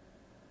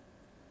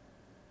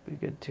 Be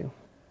good too.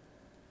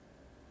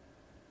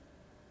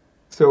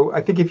 So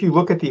I think if you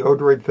look at the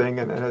Odroid thing,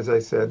 and as I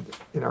said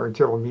in our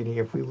internal meeting,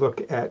 if we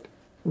look at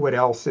what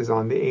else is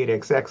on the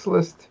 8XX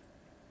list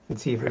and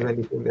see if there's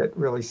anything that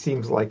really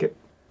seems like it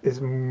is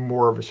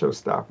more of a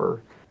showstopper,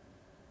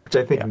 which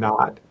I think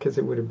not, because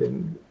it would have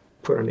been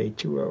put on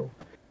 8.2.0.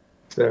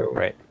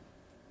 So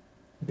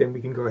then we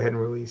can go ahead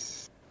and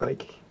release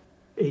like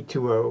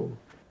 8.2.0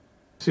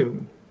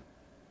 soon,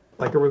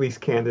 like a release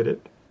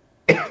candidate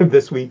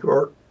this week,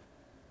 or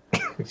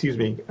excuse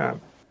me,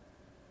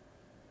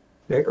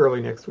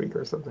 early next week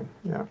or something.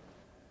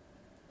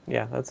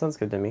 Yeah, that sounds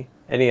good to me.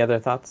 Any other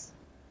thoughts?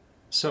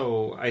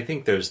 So I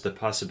think there's the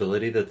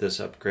possibility that this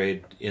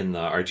upgrade in the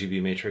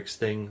RGB matrix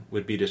thing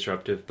would be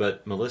disruptive,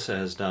 but Melissa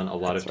has done a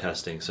lot of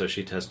testing, so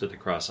she tested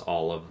across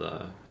all of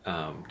the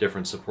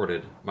different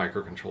supported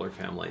microcontroller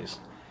families.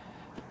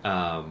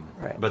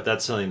 But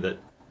that's something that,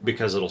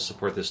 because it'll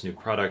support this new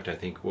product, I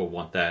think we'll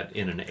want that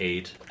in an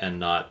 8 and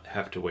not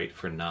have to wait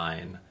for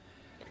 9.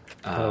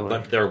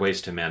 But there are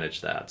ways to manage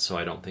that, so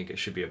I don't think it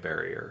should be a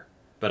barrier.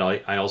 But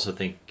I also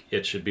think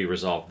it should be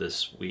resolved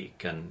this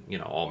week and,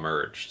 all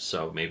merged.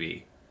 So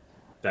maybe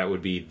that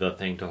would be the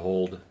thing to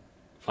hold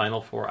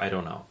final for. I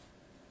don't know.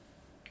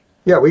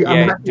 Yeah,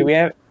 do we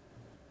have...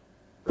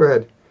 Go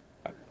ahead.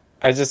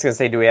 I was just going to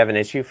say, do we have an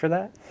issue for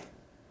that?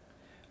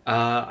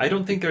 I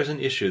don't think there's an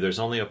issue. There's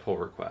only a pull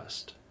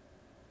request.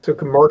 So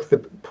can mark the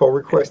pull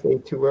request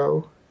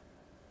 8.2.0.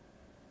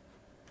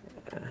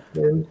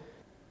 Then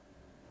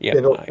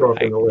it'll show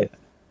up in the list,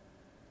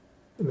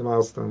 in the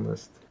milestone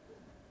list.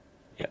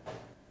 Yep.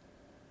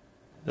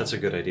 That's a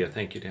good idea.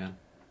 Thank you, Dan.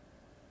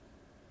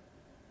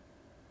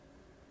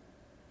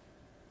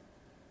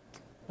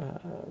 All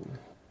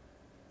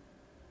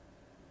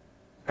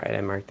right,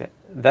 I marked it.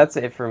 That's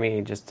it for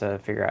me, just to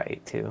figure out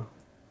 8.2.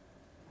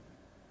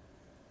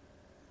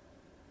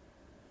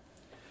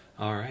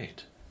 All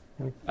right.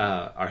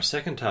 Our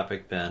second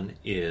topic then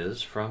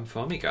is from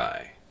Foamy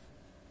Guy.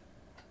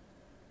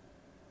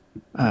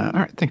 All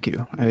right, thank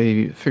you.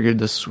 I figured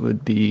this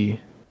would be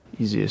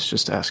easiest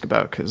just to ask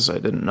about because I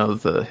didn't know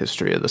the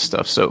history of this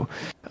stuff. So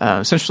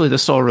essentially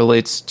this all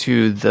relates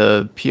to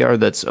the PR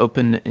that's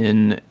open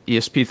in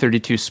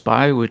ESP32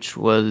 SPI, which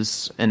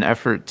was an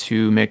effort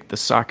to make the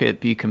socket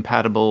be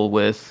compatible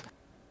with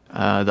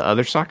the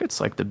other sockets,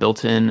 like the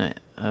built-in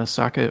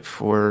socket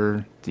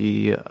for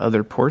the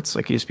other ports,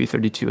 like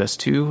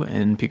ESP32S2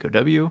 and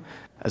PicoW,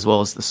 as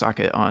well as the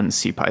socket on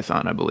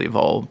CPython, I believe,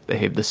 all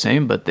behaved the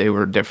same, but they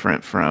were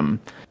different from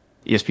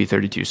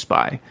ESP32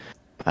 SPI.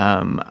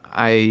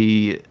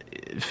 I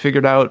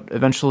figured out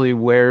eventually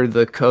where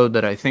the code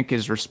that I think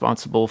is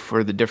responsible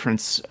for the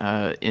difference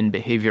in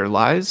behavior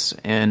lies,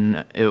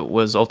 and it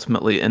was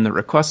ultimately in the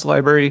request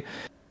library.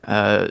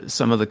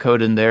 Some of the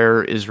code in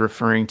there is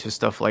referring to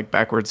stuff like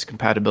backwards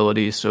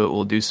compatibility, so it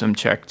will do some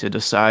check to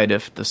decide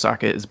if the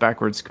socket is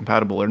backwards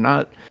compatible or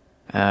not.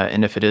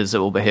 And if it is, it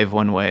will behave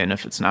one way, and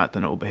if it's not,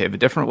 then it will behave a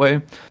different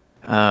way.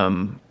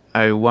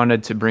 I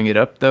wanted to bring it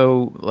up,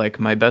 though. Like,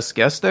 my best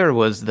guess there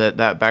was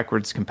that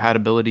backwards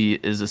compatibility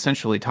is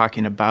essentially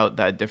talking about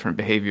that different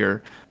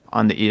behavior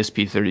on the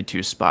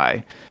ESP32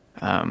 SPI.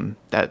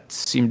 That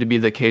seemed to be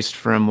the case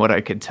from what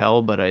I could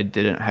tell, but I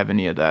didn't have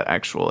any of that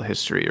actual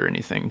history or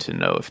anything to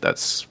know if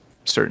that's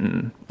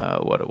certain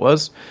what it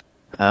was.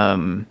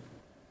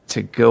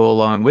 To go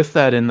along with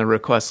that, in the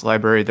request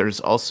library,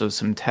 there's also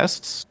some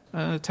test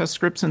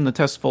scripts in the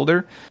test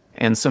folder,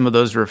 and some of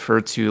those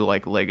refer to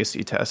like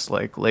legacy tests,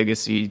 like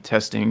legacy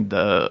testing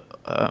the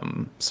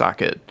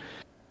socket.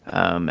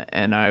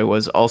 And I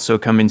was also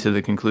coming to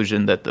the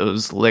conclusion that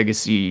those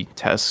legacy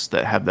tests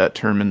that have that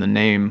term in the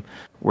name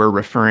were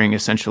referring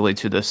essentially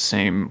to the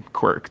same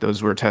quirk.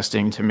 Those were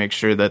testing to make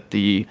sure that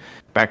the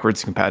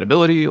backwards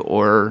compatibility,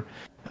 or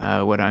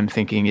what I'm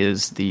thinking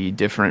is the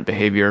different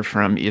behavior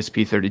from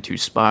ESP32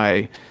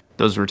 SPI,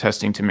 those were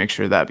testing to make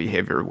sure that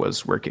behavior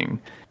was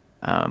working.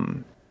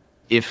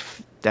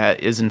 If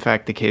that is in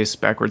fact the case,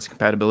 backwards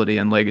compatibility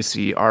and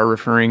legacy are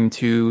referring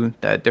to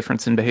that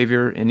difference in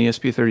behavior in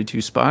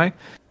ESP32 SPI.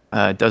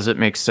 Does it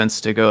make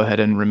sense to go ahead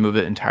and remove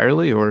it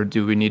entirely, or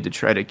do we need to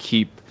try to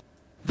keep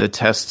the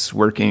tests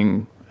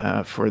working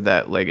for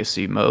that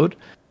legacy mode?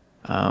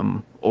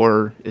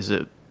 Or is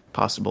it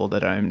possible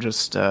that I'm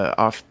just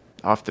off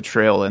the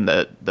trail and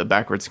that the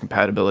backwards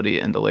compatibility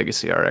and the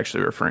legacy are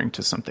actually referring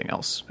to something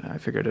else? I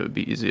figured it would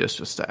be easiest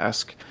just to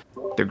ask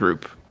the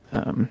group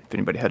if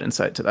anybody had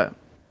insight to that.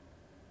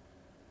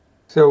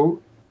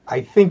 So I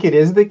think it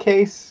is the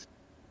case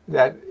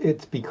that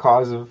it's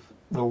because of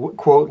the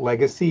quote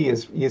legacy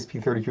is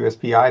ESP32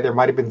 SPI. There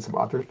might have been some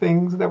other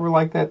things that were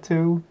like that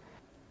too.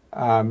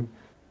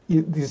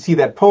 You see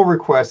that pull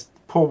request,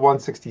 pull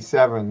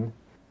 167,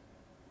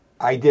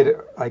 I did it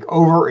like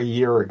over a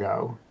year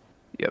ago.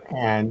 Yep.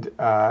 And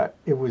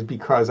it was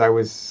because I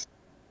was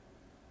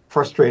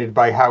frustrated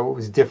by how it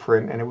was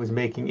different, and it was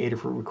making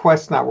Adafruit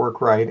requests not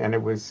work right. And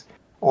it was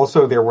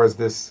also, there was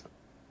this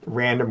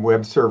random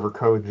web server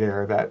code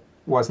there that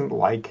wasn't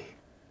like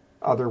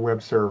other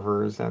web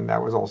servers, and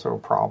that was also a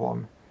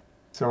problem.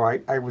 So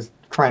I was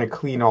trying to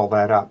clean all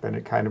that up, and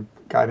it kind of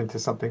got into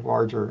something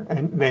larger.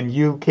 And then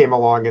you came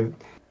along, and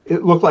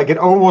it looked like it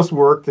almost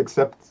worked,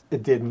 except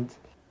it didn't.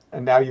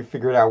 And now you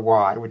figured out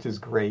why, which is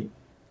great.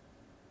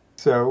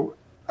 So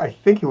I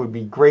think it would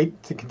be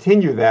great to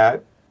continue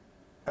that.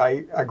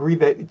 I agree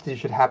that it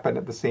should happen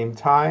at the same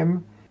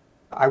time.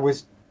 I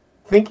was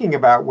thinking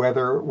about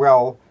whether,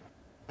 well,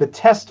 the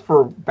test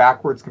for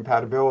backwards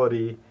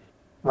compatibility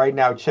right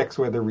now checks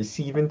whether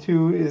receive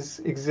into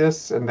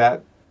exists, and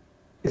that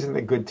isn't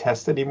a good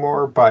test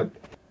anymore, but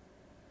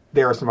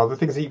there are some other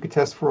things that you could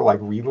test for, like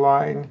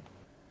readline.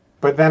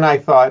 But then I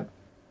thought,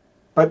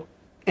 but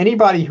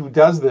anybody who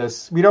does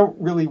this, we don't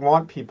really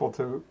want people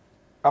to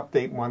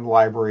update one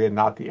library and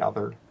not the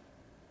other.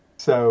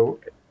 So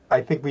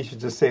I think we should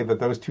just say that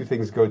those two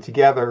things go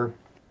together,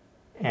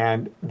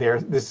 and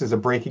this is a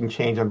breaking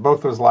change on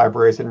both those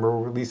libraries, and we'll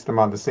release them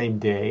on the same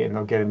day, and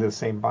they'll get into the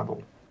same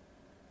bundle.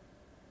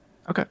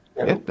 Okay.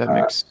 So, yeah, that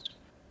makes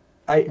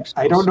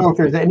I don't know if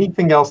there's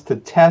anything else to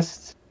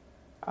test.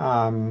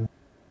 There's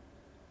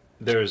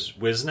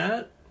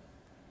WizNet.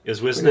 Is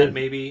WizNet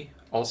maybe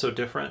also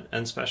different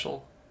and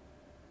special?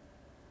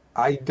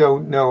 I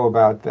don't know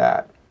about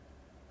that.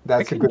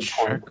 That's a good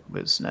point.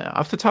 WizNet.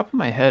 Off the top of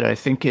my head, I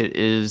think it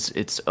is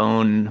its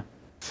own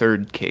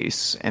third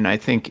case, and I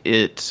think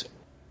it.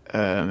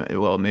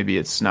 Well, maybe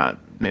it's not.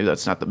 Maybe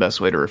that's not the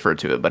best way to refer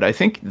to it, but I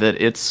think that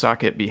its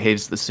socket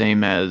behaves the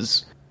same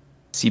as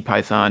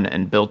CPython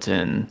and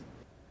built-in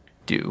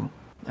do,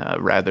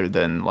 rather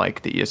than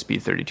like the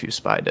ESP32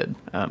 SPI did.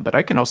 But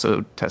I can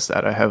also test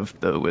that. I have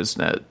the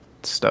WizNet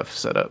stuff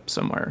set up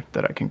somewhere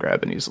that I can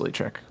grab and easily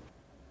check.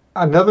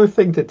 Another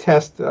thing to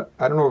test,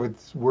 I don't know if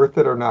it's worth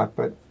it or not,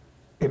 but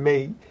it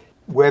may,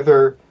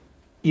 whether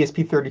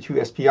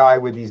ESP32 SPI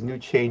with these new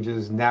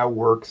changes now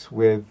works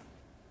with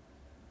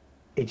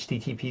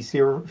HTTP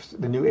server,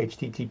 the new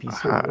HTTP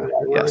server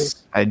library.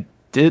 Yes, I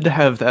did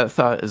have that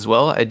thought as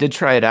well. I did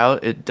try it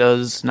out. It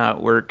does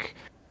not work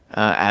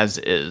as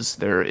is.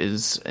 There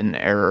is an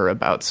error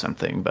about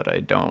something, but I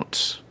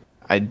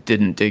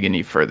didn't dig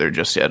any further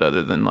just yet,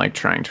 other than like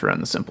trying to run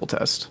the simple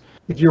test.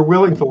 If you're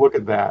willing to look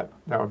at that,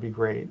 that would be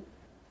great.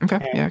 Okay,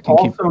 And yeah, I can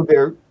keep. also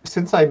there,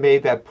 since I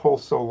made that pull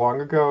so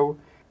long ago,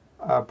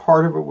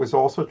 part of it was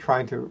also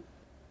trying to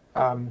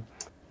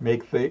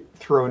make the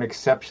thrown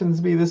exceptions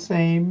be the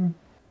same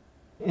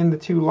in the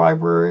two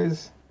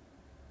libraries,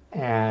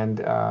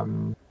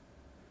 and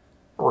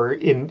or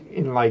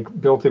in like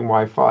built-in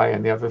Wi-Fi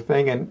and the other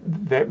thing,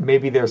 and that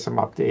maybe there's some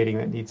updating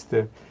that needs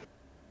to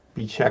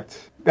be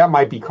checked. That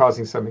might be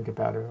causing some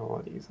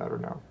incompatibilities. I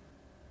don't know.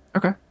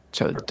 Okay,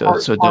 so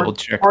double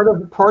check.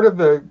 Part of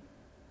the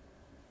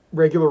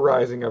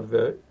regularizing of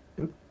the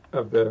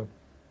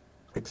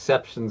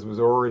exceptions was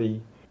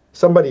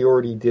somebody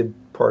already did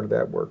part of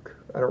that work.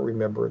 I don't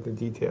remember the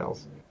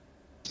details.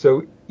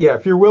 So yeah,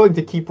 if you're willing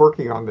to keep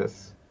working on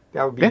this,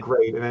 that would be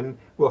great. And then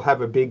we'll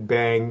have a big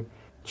bang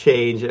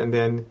change, and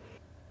then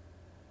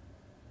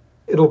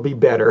it'll be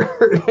better.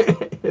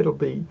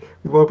 We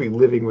won't be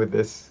living with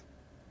this.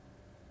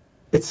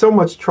 It's so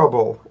much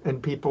trouble,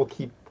 and people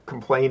keep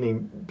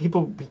complaining.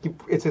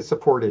 It's a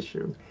support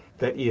issue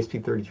that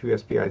ESP32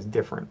 SPI is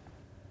different.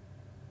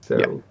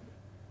 So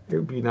it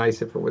would be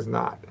nice if it was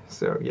not.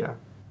 So yeah.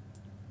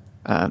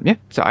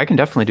 So I can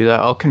definitely do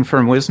that. I'll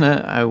confirm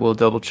Wisnet. I will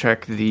double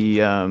check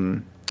the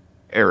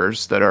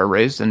errors that are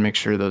raised and make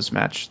sure those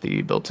match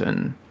the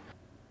built-in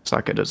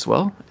socket as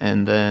well.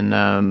 And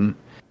then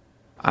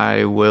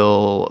I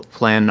will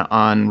plan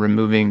on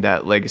removing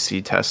that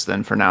legacy test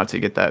then for now to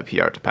get that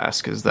PR to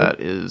pass, because that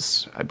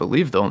is, I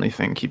believe, the only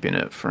thing keeping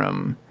it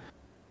from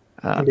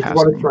and did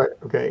passing.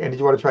 And did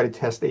you want to try to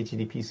test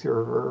HTTP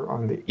server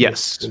on the?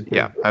 Yes.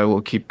 Yeah. I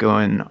will keep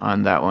going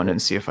on that one and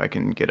see if I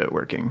can get it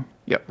working.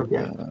 Yep.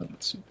 Okay.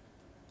 Let's see.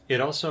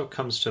 It also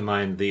comes to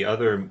mind the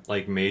other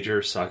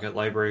major socket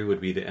library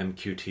would be the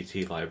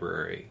MQTT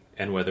library,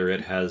 and whether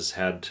it has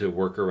had to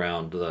work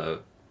around the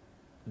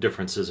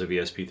differences of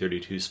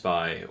ESP32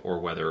 SPI or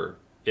whether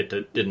it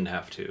didn't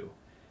have to.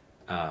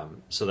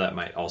 So that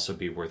might also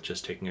be worth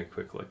just taking a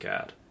quick look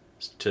at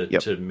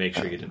to make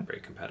sure you didn't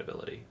break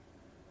compatibility.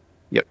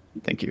 Yep.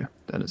 Thank you.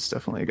 That is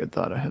definitely a good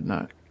thought. I had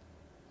not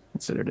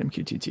considered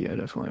MQTT. I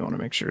definitely want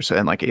to make sure. So,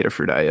 and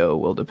Adafruit IO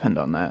will depend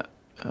on that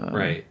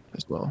right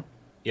as well.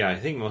 Yeah, I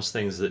think most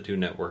things that do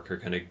network are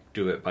going to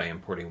do it by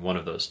importing one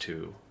of those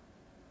two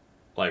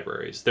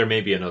libraries. There may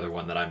be another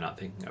one that I'm not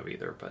thinking of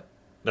either, but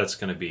that's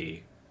going to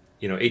be,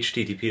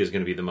 HTTP is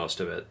going to be the most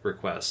of it,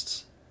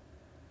 requests,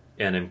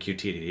 and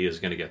MQTT is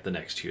going to get the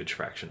next huge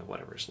fraction of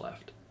whatever's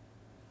left.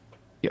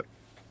 Yep.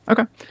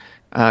 Okay.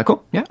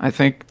 Cool. Yeah, I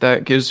think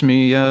that gives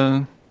me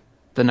the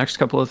next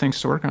couple of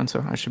things to work on,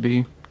 so I should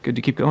be good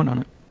to keep going on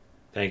it.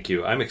 Thank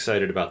you. I'm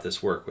excited about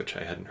this work, which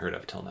I hadn't heard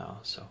of till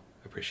now, so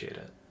I appreciate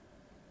it.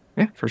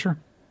 Yeah, for sure.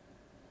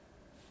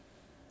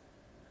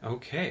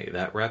 Okay,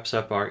 that wraps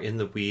up our In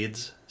the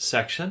Weeds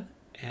section,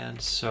 and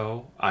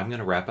so I'm going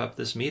to wrap up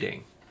this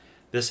meeting.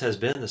 This has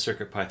been the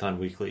CircuitPython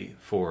Weekly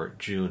for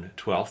June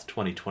 12th,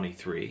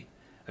 2023.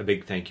 A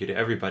big thank you to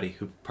everybody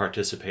who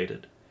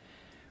participated.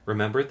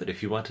 Remember that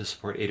if you want to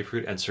support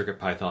Adafruit and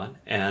CircuitPython,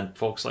 and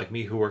folks like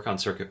me who work on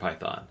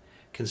CircuitPython,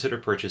 consider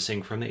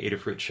purchasing from the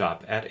Adafruit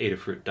shop at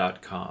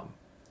adafruit.com.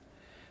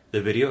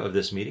 The video of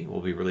this meeting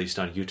will be released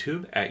on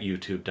YouTube at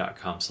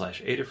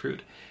youtube.com/Adafruit,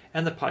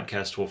 and the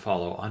podcast will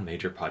follow on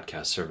major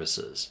podcast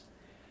services.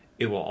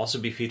 It will also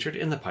be featured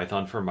in the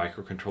Python for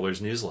Microcontrollers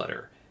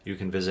newsletter. You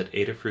can visit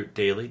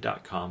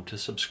adafruitdaily.com to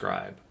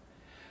subscribe.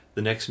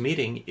 The next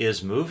meeting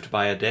is moved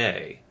by a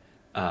day.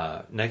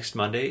 Next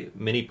Monday,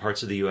 many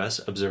parts of the U.S.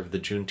 observe the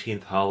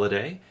Juneteenth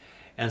holiday,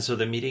 and so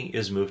the meeting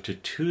is moved to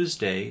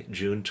Tuesday,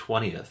 June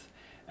 20th,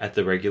 at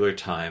the regular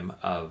time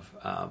of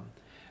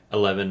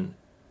 11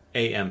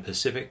 a.m.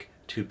 Pacific,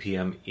 2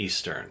 p.m.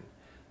 Eastern.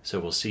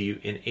 So we'll see you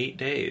in 8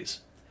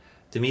 days.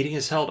 The meeting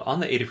is held on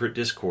the Adafruit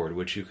Discord,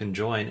 which you can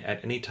join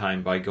at any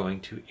time by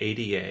going to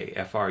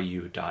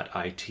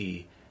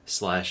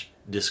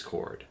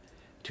adafru.it/discord.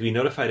 To be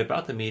notified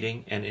about the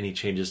meeting and any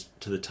changes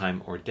to the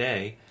time or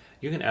day,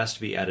 you can ask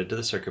to be added to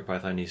the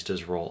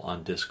CircuitPythonistas role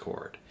on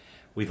Discord.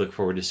 We look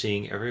forward to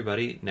seeing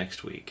everybody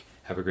next week.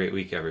 Have a great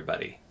week,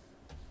 everybody.